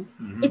everything.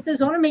 It says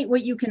automate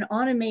what you can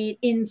automate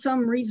in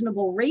some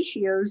reasonable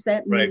ratios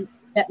that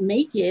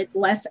make it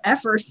less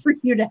effort for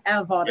you to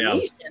have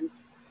automation.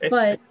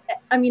 But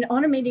I mean,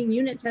 automating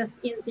unit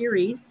tests in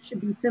theory should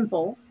be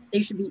simple.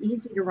 They should be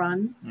easy to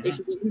run. They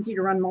should be easy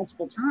to run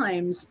multiple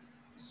times.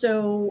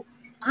 So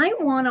I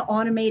want to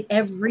automate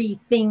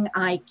everything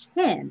I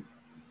can.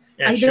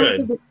 And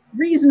should.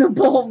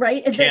 Reasonable,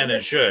 right? Can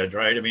and should,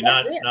 right? I mean,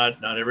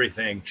 not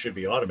everything should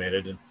be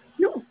automated. And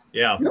no.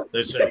 Yeah,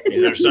 there's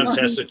some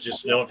tests that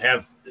just don't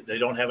have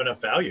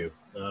enough value.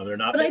 They're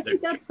not. But I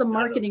think that's the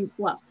marketing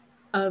fluff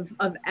of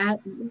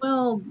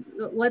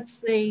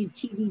let's say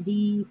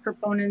TDD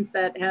proponents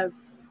that have,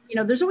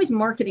 there's always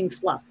marketing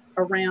fluff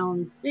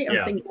around,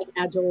 things like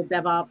Agile,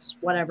 DevOps,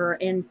 whatever.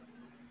 And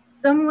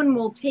someone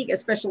will take,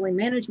 especially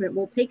management,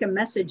 will take a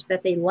message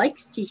that they like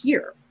to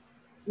hear,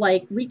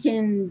 like we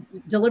can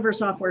deliver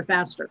software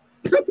faster,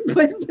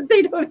 but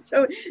they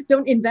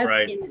don't invest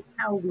in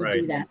how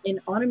we do that. In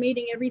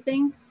automating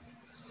everything,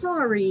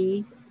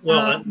 sorry.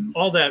 Well,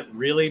 all that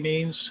really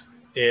means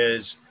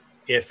is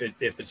if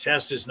the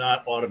test is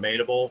not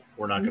automatable,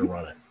 we're not going to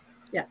run it.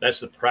 Yeah, that's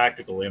the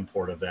practical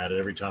import of that.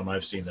 Every time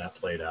I've seen that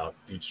played out,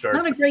 you'd start.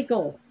 Not a great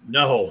goal.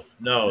 No,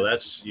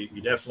 that's you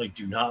definitely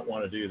do not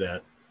want to do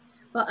that.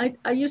 Well,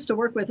 I used to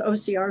work with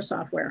OCR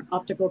software,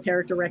 optical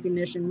character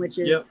recognition, which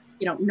is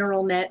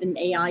neural net and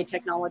AI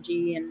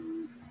technology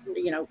and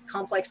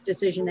complex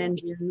decision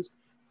engines.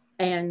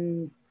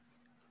 And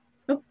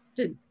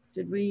did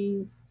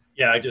we?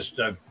 Yeah, I just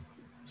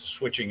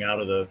switching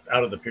out of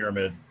the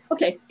pyramid.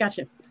 Okay,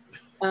 gotcha.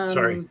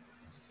 Sorry,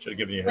 should have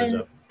given you a heads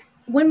up.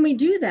 When we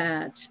do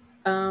that,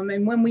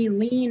 and when we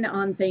lean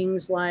on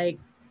things like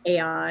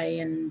AI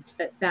and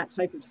that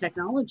type of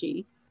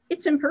technology,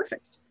 it's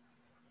imperfect.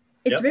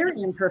 It's very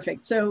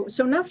imperfect. So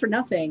not for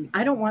nothing,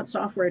 I don't want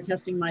software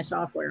testing my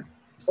software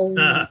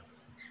only.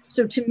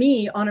 So to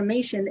me,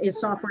 automation is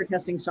software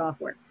testing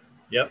software.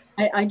 Yep.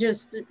 I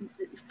just,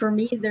 for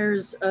me,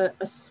 there's a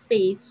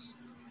space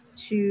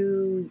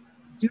to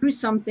do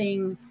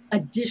something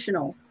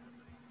additional.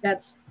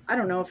 That's, I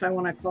don't know if I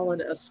want to call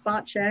it a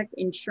spot check,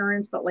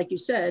 insurance, but like you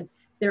said,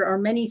 there are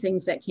many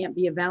things that can't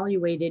be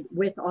evaluated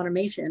with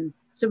automation.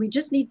 So we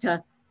just need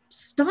to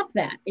stop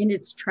that in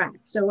its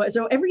tracks. So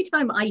every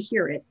time I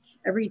hear it,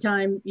 every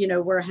time,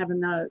 we're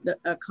having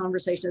a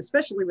conversation,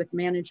 especially with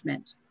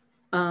management,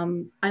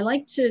 I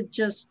like to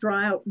just draw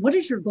out, what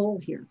is your goal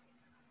here?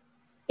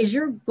 Is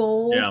your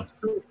goal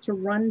to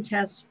run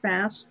tests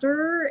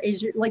faster?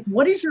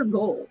 What is your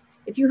goal?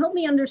 If you help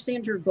me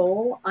understand your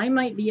goal, I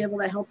might be able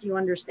to help you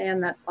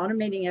understand that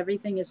automating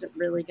everything isn't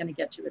really going to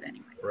get to it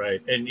anyway.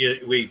 Right. And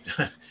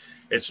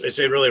it's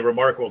really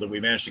remarkable that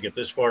we managed to get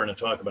this far and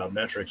to talk about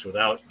metrics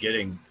without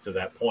getting to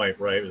that point,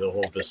 right?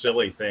 The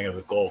silly thing of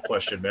the goal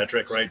question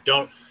metric, right?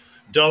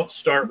 Don't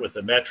start with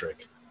the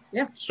metric.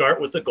 Yeah. Start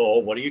with the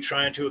goal. What are you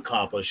trying to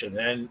accomplish? And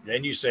then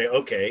you say,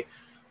 okay,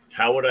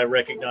 how would I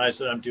recognize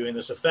that I'm doing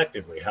this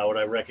effectively? How would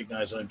I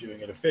recognize that I'm doing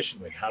it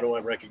efficiently? How do I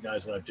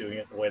recognize that I'm doing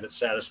it in a way that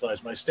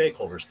satisfies my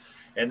stakeholders?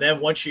 And then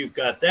once you've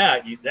got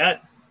that, you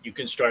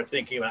can start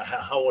thinking about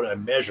how would I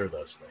measure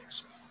those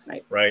things,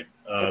 right?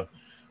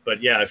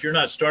 But yeah, if you're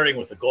not starting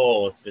with the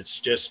goal, if it's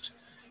just,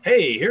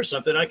 hey, here's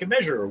something I can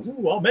measure.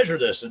 Ooh, I'll measure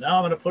this, and now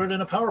I'm going to put it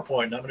in a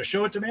PowerPoint, and I'm going to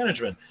show it to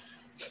management.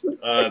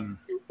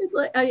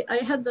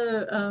 I had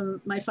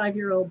my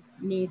 5-year-old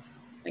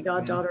niece, my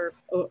goddaughter,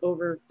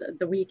 over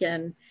the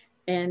weekend,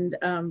 and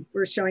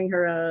we're showing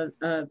her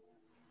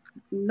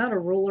not a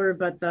ruler,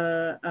 but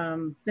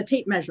the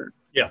tape measure.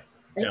 Yeah.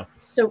 Right? Yeah.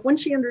 So when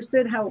she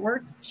understood how it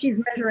worked, she's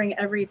measuring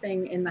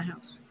everything in the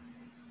house.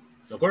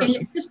 Of course.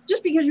 And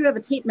just because you have a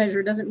tape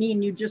measure doesn't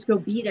mean you just go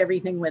beat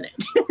everything with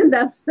it.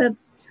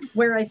 That's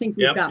where I think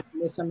we've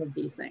gotten with some of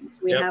these things.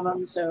 We have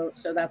them, so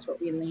that's what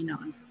we lean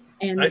on.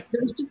 And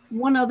there's just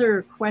one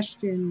other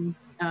question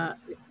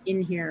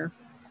in here.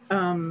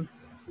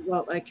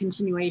 A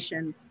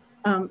continuation.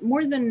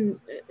 More than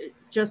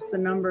just the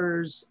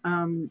numbers,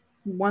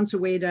 wants a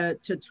way to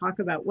talk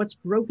about what's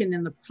broken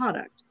in the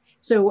product.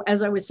 So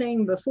as I was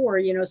saying before,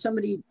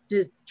 somebody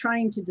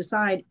trying to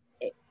decide,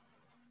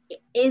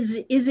 is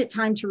it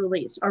time to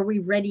release? Are we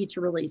ready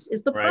to release?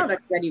 Is the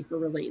product ready for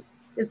release?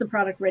 Is the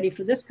product ready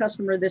for this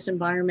customer, this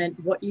environment,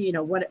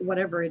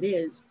 whatever it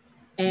is?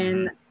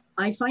 And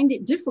I find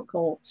it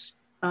difficult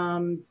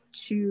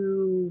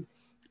to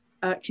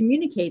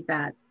communicate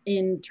that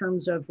in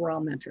terms of raw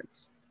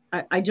metrics.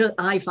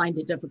 I find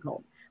it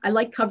difficult. I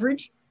like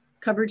coverage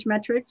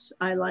metrics.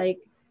 I like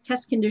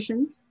test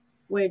conditions,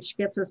 which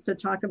gets us to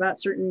talk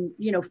about certain,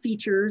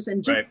 features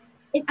and just,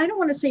 I don't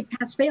want to say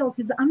pass fail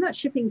because I'm not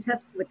shipping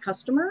tests to the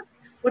customer.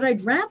 What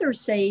I'd rather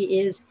say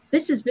is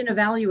this has been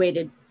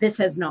evaluated, this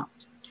has not,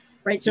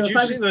 right? So did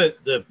you see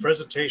the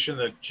presentation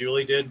that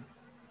Julie did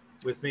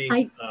with me?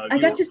 I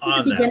got to see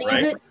the beginning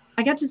of it.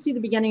 I got to see the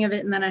beginning of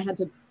it, and then I had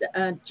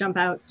to jump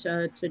out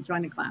to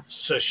join a class.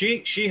 So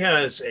she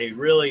has a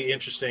really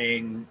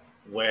interesting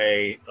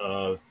way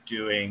of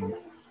doing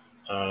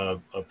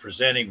of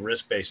presenting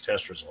risk-based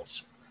test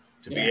results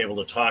to be able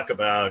to talk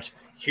about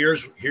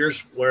here's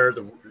where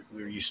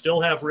you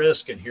still have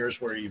risk, and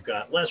here's where you've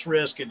got less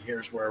risk, and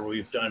here's where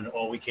we've done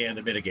all we can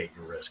to mitigate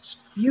your risks.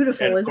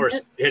 Beautiful, and of isn't course,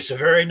 it? It's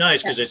very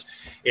nice because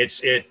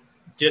it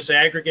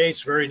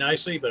disaggregates very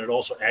nicely, but it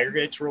also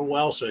aggregates real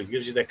well. So it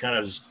gives you that kind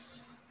of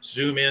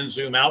zoom in,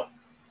 zoom out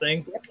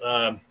thing.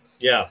 And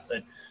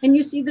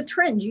you see the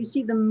trends, you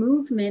see the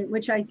movement,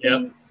 which I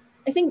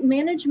think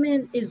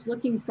management is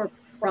looking for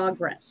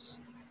progress,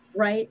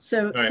 right?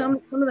 So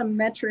some of the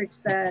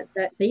metrics that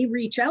they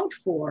reach out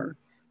for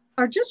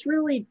are just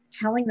really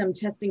telling them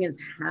testing is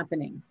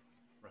happening.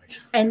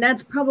 Right. And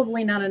that's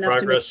probably not enough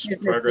progress to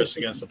make business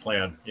against the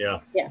plan.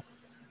 Yeah. Yeah.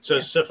 So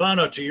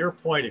Stefano, to your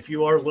point, if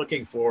you are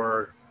looking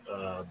for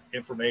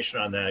information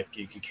on that.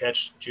 You can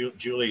catch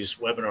Julie's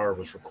webinar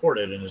was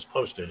recorded and is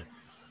posted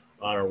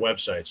on our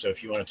website. So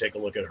if you want to take a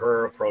look at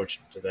her approach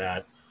to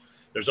that,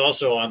 there's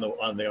also on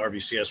the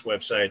RBCS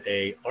website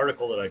a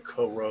article that I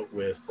co-wrote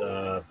with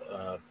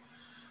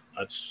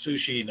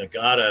Atsushi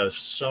Nagata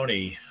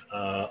Sony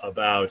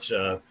about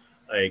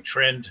a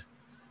trend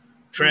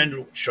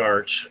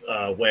chart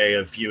way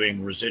of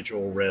viewing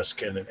residual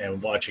risk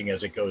and watching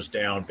as it goes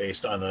down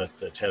based on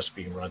the test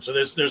being run. So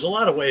there's a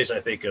lot of ways, I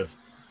think, of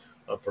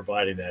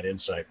providing that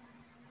insight.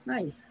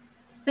 Nice.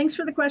 Thanks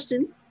for the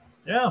questions.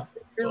 Yeah.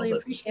 Really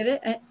appreciate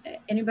it.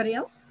 Anybody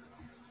else?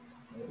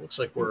 It looks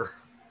like we're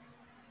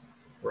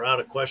out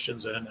of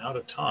questions and out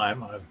of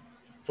time.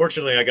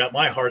 Fortunately, I got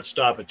my hard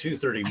stop at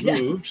 2:30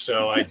 moved,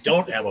 so I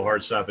don't have a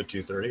hard stop at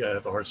 2:30. I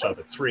have a hard stop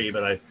at 3,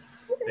 but I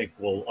think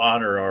we'll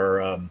honor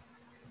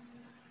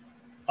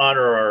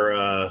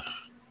our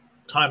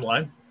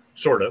timeline,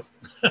 sort of.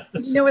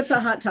 It's a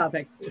hot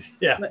topic.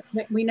 Yeah.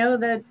 But we know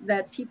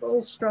that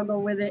people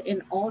struggle with it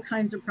in all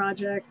kinds of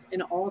projects,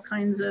 in all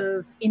kinds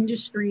of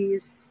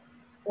industries,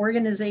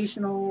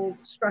 organizational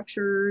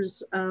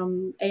structures,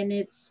 and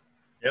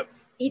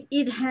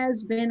it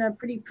has been a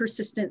pretty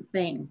persistent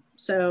thing.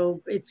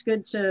 So it's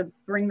good to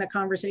bring the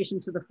conversation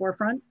to the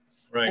forefront.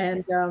 Right.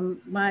 And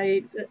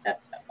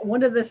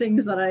one of the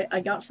things that I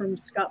got from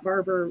Scott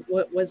Barber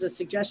was a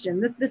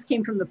suggestion. This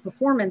came from the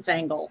performance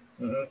angle,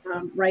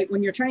 right?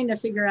 When you're trying to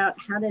figure out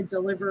how to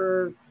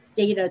deliver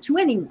data to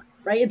anyone,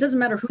 right? It doesn't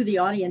matter who the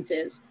audience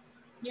is.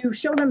 You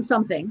show them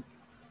something,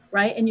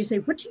 right? And you say,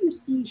 what do you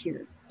see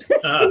here?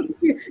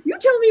 You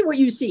tell me what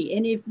you see.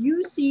 And if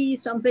you see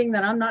something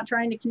that I'm not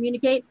trying to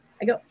communicate,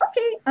 I go,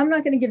 okay, I'm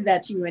not going to give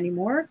that to you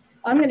anymore.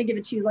 I'm going to give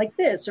it to you like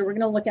this, or we're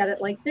going to look at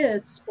it like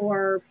this,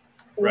 or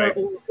we're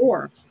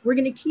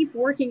going to keep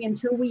working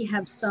until we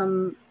have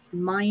some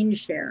mind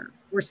share.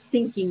 We're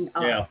syncing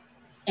up. Yeah.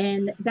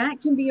 And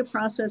that can be a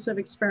process of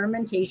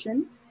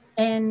experimentation.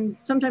 And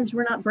sometimes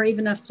we're not brave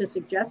enough to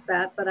suggest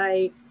that, but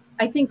I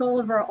think all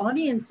of our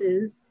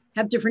audiences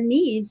have different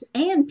needs,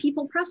 and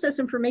people process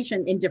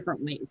information in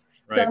different ways.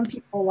 Right. Some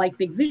people like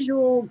big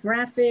visual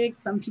graphics,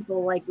 some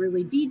people like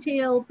really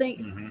detailed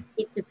things. Mm-hmm.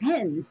 It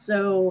depends.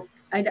 So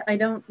I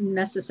don't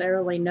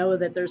necessarily know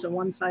that there's a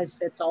one size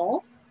fits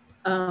all,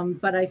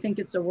 but I think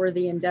it's a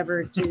worthy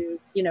endeavor to,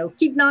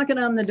 keep knocking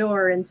on the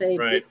door and say,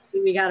 right,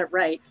 we got it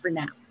right for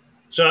now.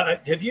 So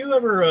have you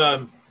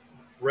ever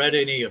read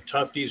any of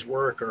Tufte's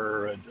work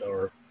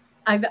or?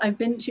 I've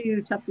been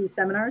to Tufte's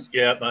seminars.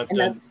 Yeah, I've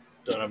done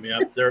them. Yeah,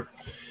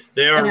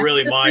 they are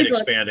really mind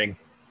expanding.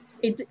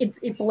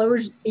 It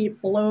blows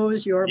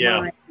your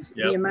mind.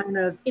 Yep. The amount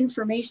of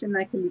information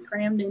that can be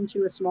crammed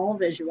into a small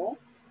visual,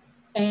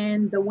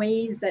 and the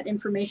ways that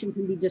information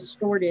can be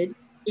distorted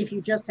if you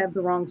just have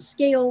the wrong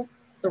scale,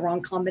 the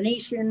wrong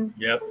combination.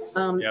 Yep.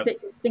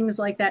 Things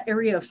like that.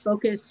 Area of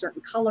focus,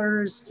 certain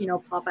colors,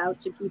 pop out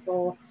to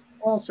people.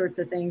 All sorts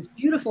of things.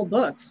 Beautiful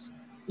books.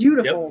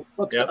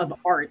 Books of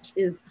art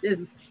is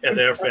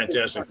they're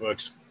fantastic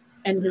books.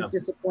 And his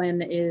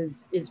discipline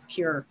is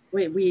pure.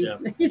 We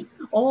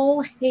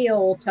all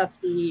hail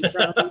Tufte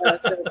from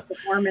the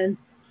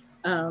performance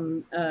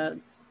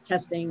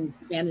testing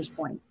vantage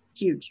point.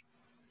 Huge.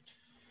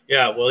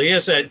 Yeah, well, he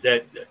has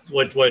that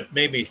what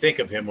made me think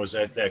of him was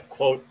that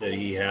quote that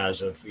he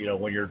has of,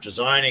 when you're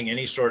designing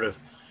any sort of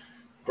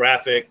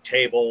graphic,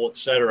 table,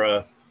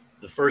 etc.,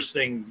 the first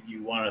thing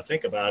you want to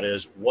think about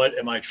is, what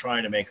am I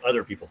trying to make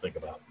other people think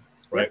about,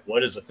 right?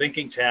 What is a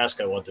thinking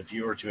task I want the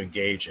viewer to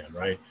engage in,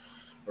 right?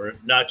 Or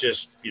not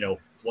just,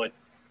 what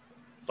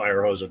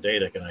fire hose of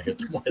data can I hit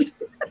them with?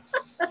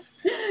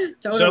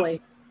 Totally.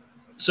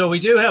 So we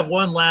do have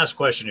one last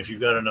question, if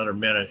you've got another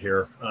minute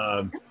here,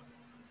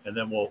 and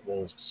then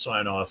we'll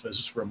sign off. This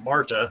is from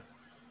Marta.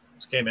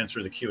 This came in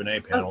through the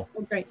Q&A panel.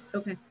 Oh, great.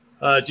 Okay.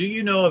 Do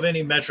you know of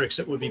any metrics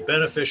that would be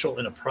beneficial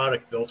in a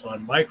product built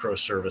on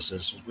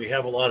microservices? We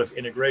have a lot of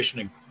integration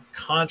and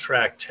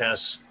contract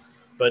tests,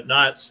 but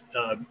not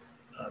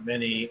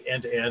many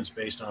end-to-ends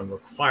based on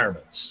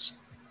requirements.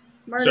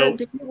 Marta,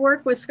 did you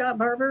work with Scott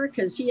Barber?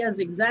 Because he has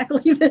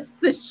exactly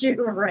this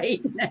issue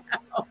right now.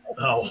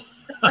 Oh.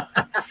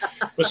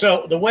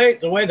 So the way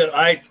that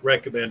I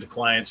recommend to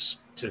clients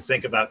to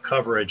think about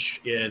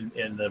coverage in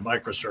the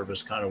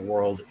microservice kind of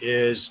world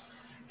is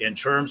in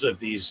terms of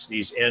these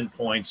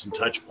endpoints and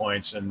touch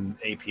points and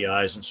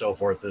APIs and so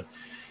forth, that,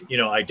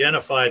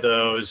 identify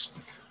those.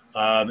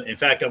 In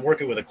fact, I'm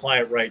working with a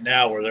client right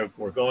now where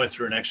we're going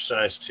through an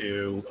exercise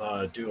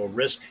to do a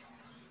risk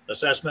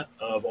assessment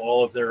of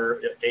all of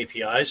their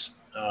APIs,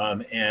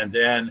 and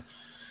then,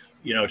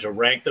 to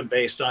rank them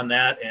based on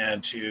that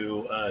and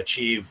to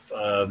achieve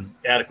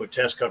adequate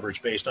test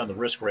coverage based on the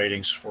risk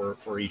ratings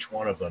for each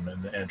one of them,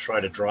 and try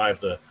to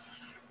drive the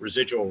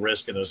residual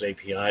risk in those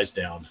APIs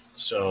down.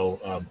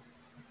 So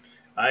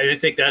I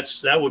think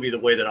that would be the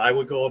way that I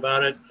would go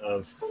about it,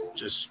 of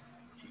just,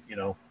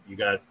 you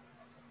got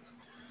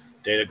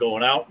data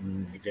going out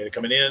and data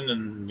coming in,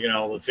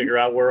 and, figure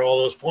out where all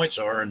those points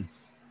are, and,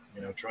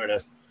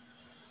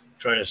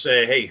 try to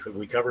say, hey, have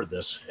we covered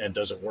this, and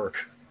does it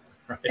work?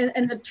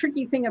 And the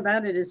tricky thing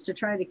about it is to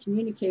try to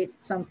communicate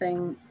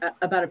something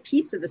about a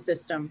piece of the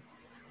system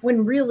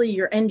when really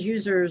your end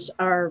users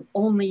are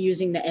only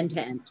using the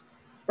end-to-end,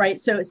 right?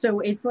 So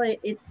it's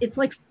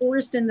like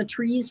forest in the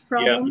trees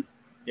problem.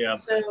 Yeah.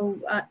 So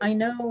I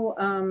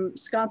know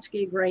Scott's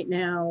gig right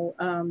now,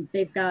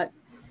 they've got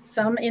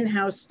some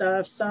in-house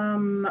stuff,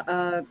 some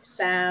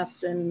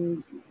SaaS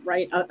and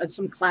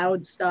some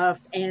cloud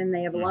stuff, and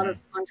they have a lot of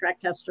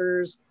contract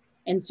testers.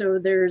 And so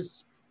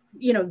there's,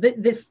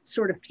 this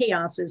sort of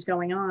chaos is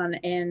going on,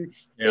 and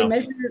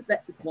they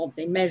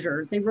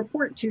they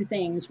report two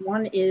things.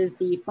 One is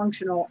the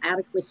functional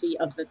adequacy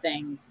of the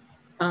thing.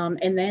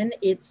 And then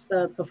it's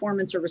the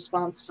performance or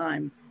response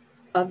time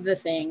of the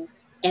thing,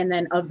 and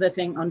then of the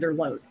thing under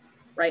load,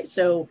 right?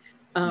 So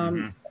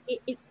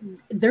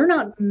they're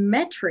not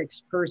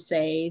metrics per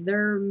se,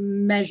 they're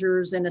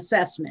measures and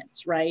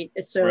assessments, right?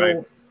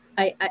 So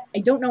I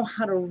don't know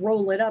how to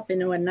roll it up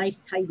into a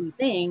nice tidy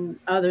thing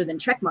other than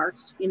check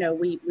marks.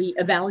 We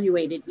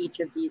evaluated each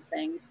of these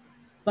things,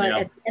 but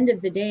at the end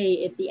of the day,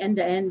 if the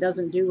end-to-end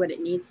doesn't do what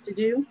it needs to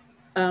do,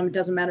 it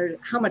doesn't matter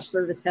how much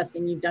service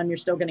testing you've done, you're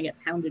still going to get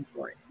pounded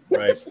for it.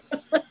 Right.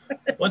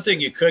 One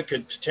thing you could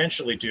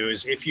potentially do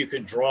is if you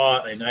could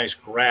draw a nice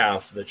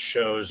graph that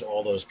shows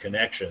all those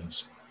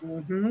connections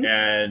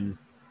and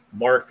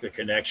mark the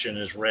connection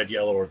as red,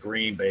 yellow, or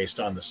green based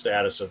on the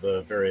status of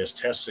the various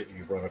tests that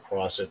you've run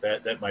across it.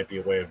 That might be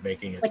a way of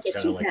making it like a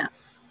heat map.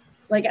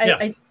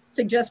 I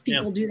suggest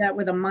people do that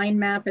with a mind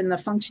map and the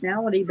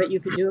functionality, but you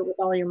could do it with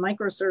all your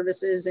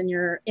microservices and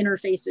your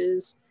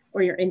interfaces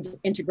or your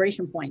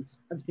integration points.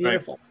 That's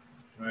beautiful.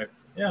 Right.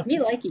 Yeah. Me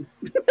likey.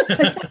 I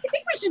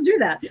think we should do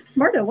that.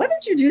 Marta, why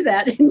don't you do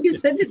that and you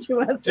send it to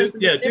us? Do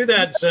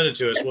that and send it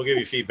to us. We'll give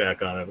you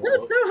feedback on it. Let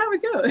us know how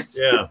it goes.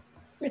 Yeah.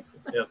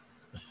 Yep.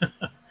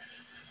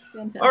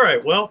 All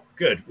right. Well,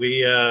 good.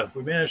 We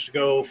managed to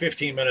go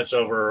 15 minutes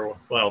over.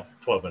 Well,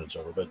 12 minutes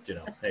over. But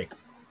hey,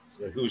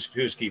 so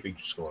who's keeping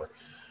score?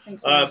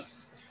 Thanks,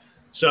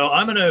 so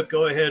I'm going to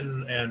go ahead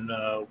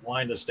and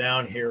wind us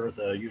down here with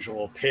the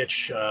usual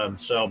pitch.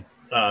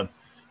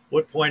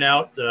 Would point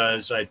out,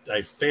 as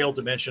I failed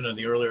to mention in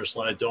the earlier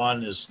slide,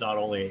 Dawn is not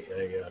only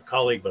a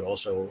colleague, but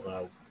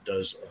also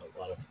does a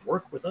lot of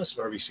work with us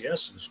at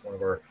RBCS. Is one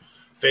of our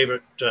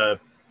favorite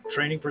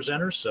training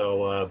presenters.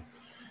 So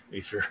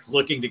if you're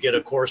looking to get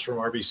a course from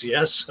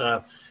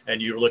RBCS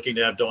and you're looking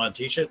to have Dawn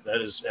teach it,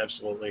 that is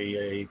absolutely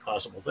a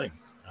possible thing.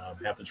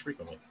 Happens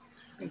frequently.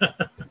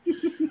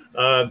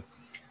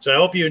 So I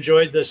hope you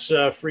enjoyed this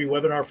free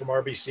webinar from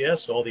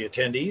RBCS, all the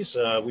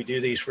attendees. We do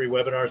these free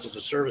webinars as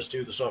a service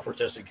to the software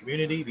testing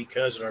community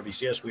because at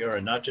RBCS, we are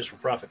a not just for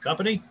profit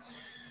company.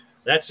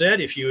 That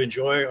said, if you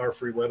enjoy our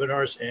free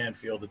webinars and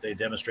feel that they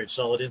demonstrate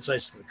solid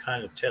insights to the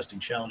kind of testing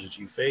challenges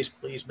you face,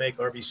 please make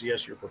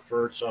RBCS your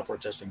preferred software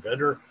testing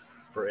vendor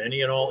for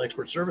any and all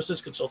expert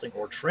services, consulting,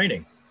 or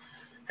training.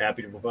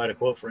 Happy to provide a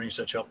quote for any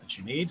such help that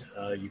you need.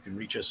 You can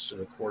reach us at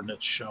the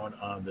coordinates shown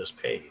on this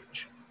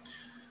page.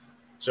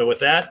 So with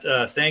that,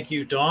 thank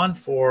you, Dawn,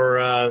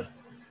 for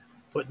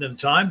putting in the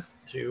time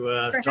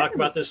to talk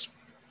about this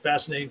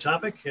fascinating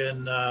topic.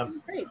 And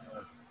I'm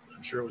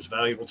sure it was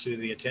valuable to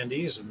the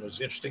attendees and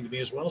was interesting to me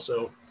as well.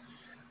 So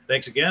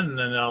thanks again.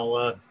 And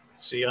I'll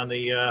see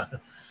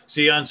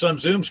you on some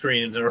Zoom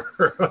screen or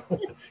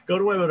go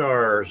to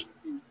webinars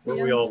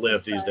where we all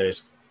live these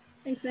days.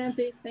 Thanks,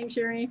 Nancy. Thanks,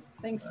 Sherry.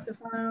 Thanks,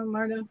 Stefano,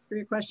 Marta, for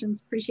your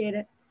questions. Appreciate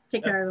it.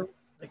 Take care, everyone.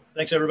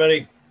 Thanks,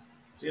 everybody.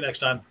 See you next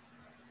time.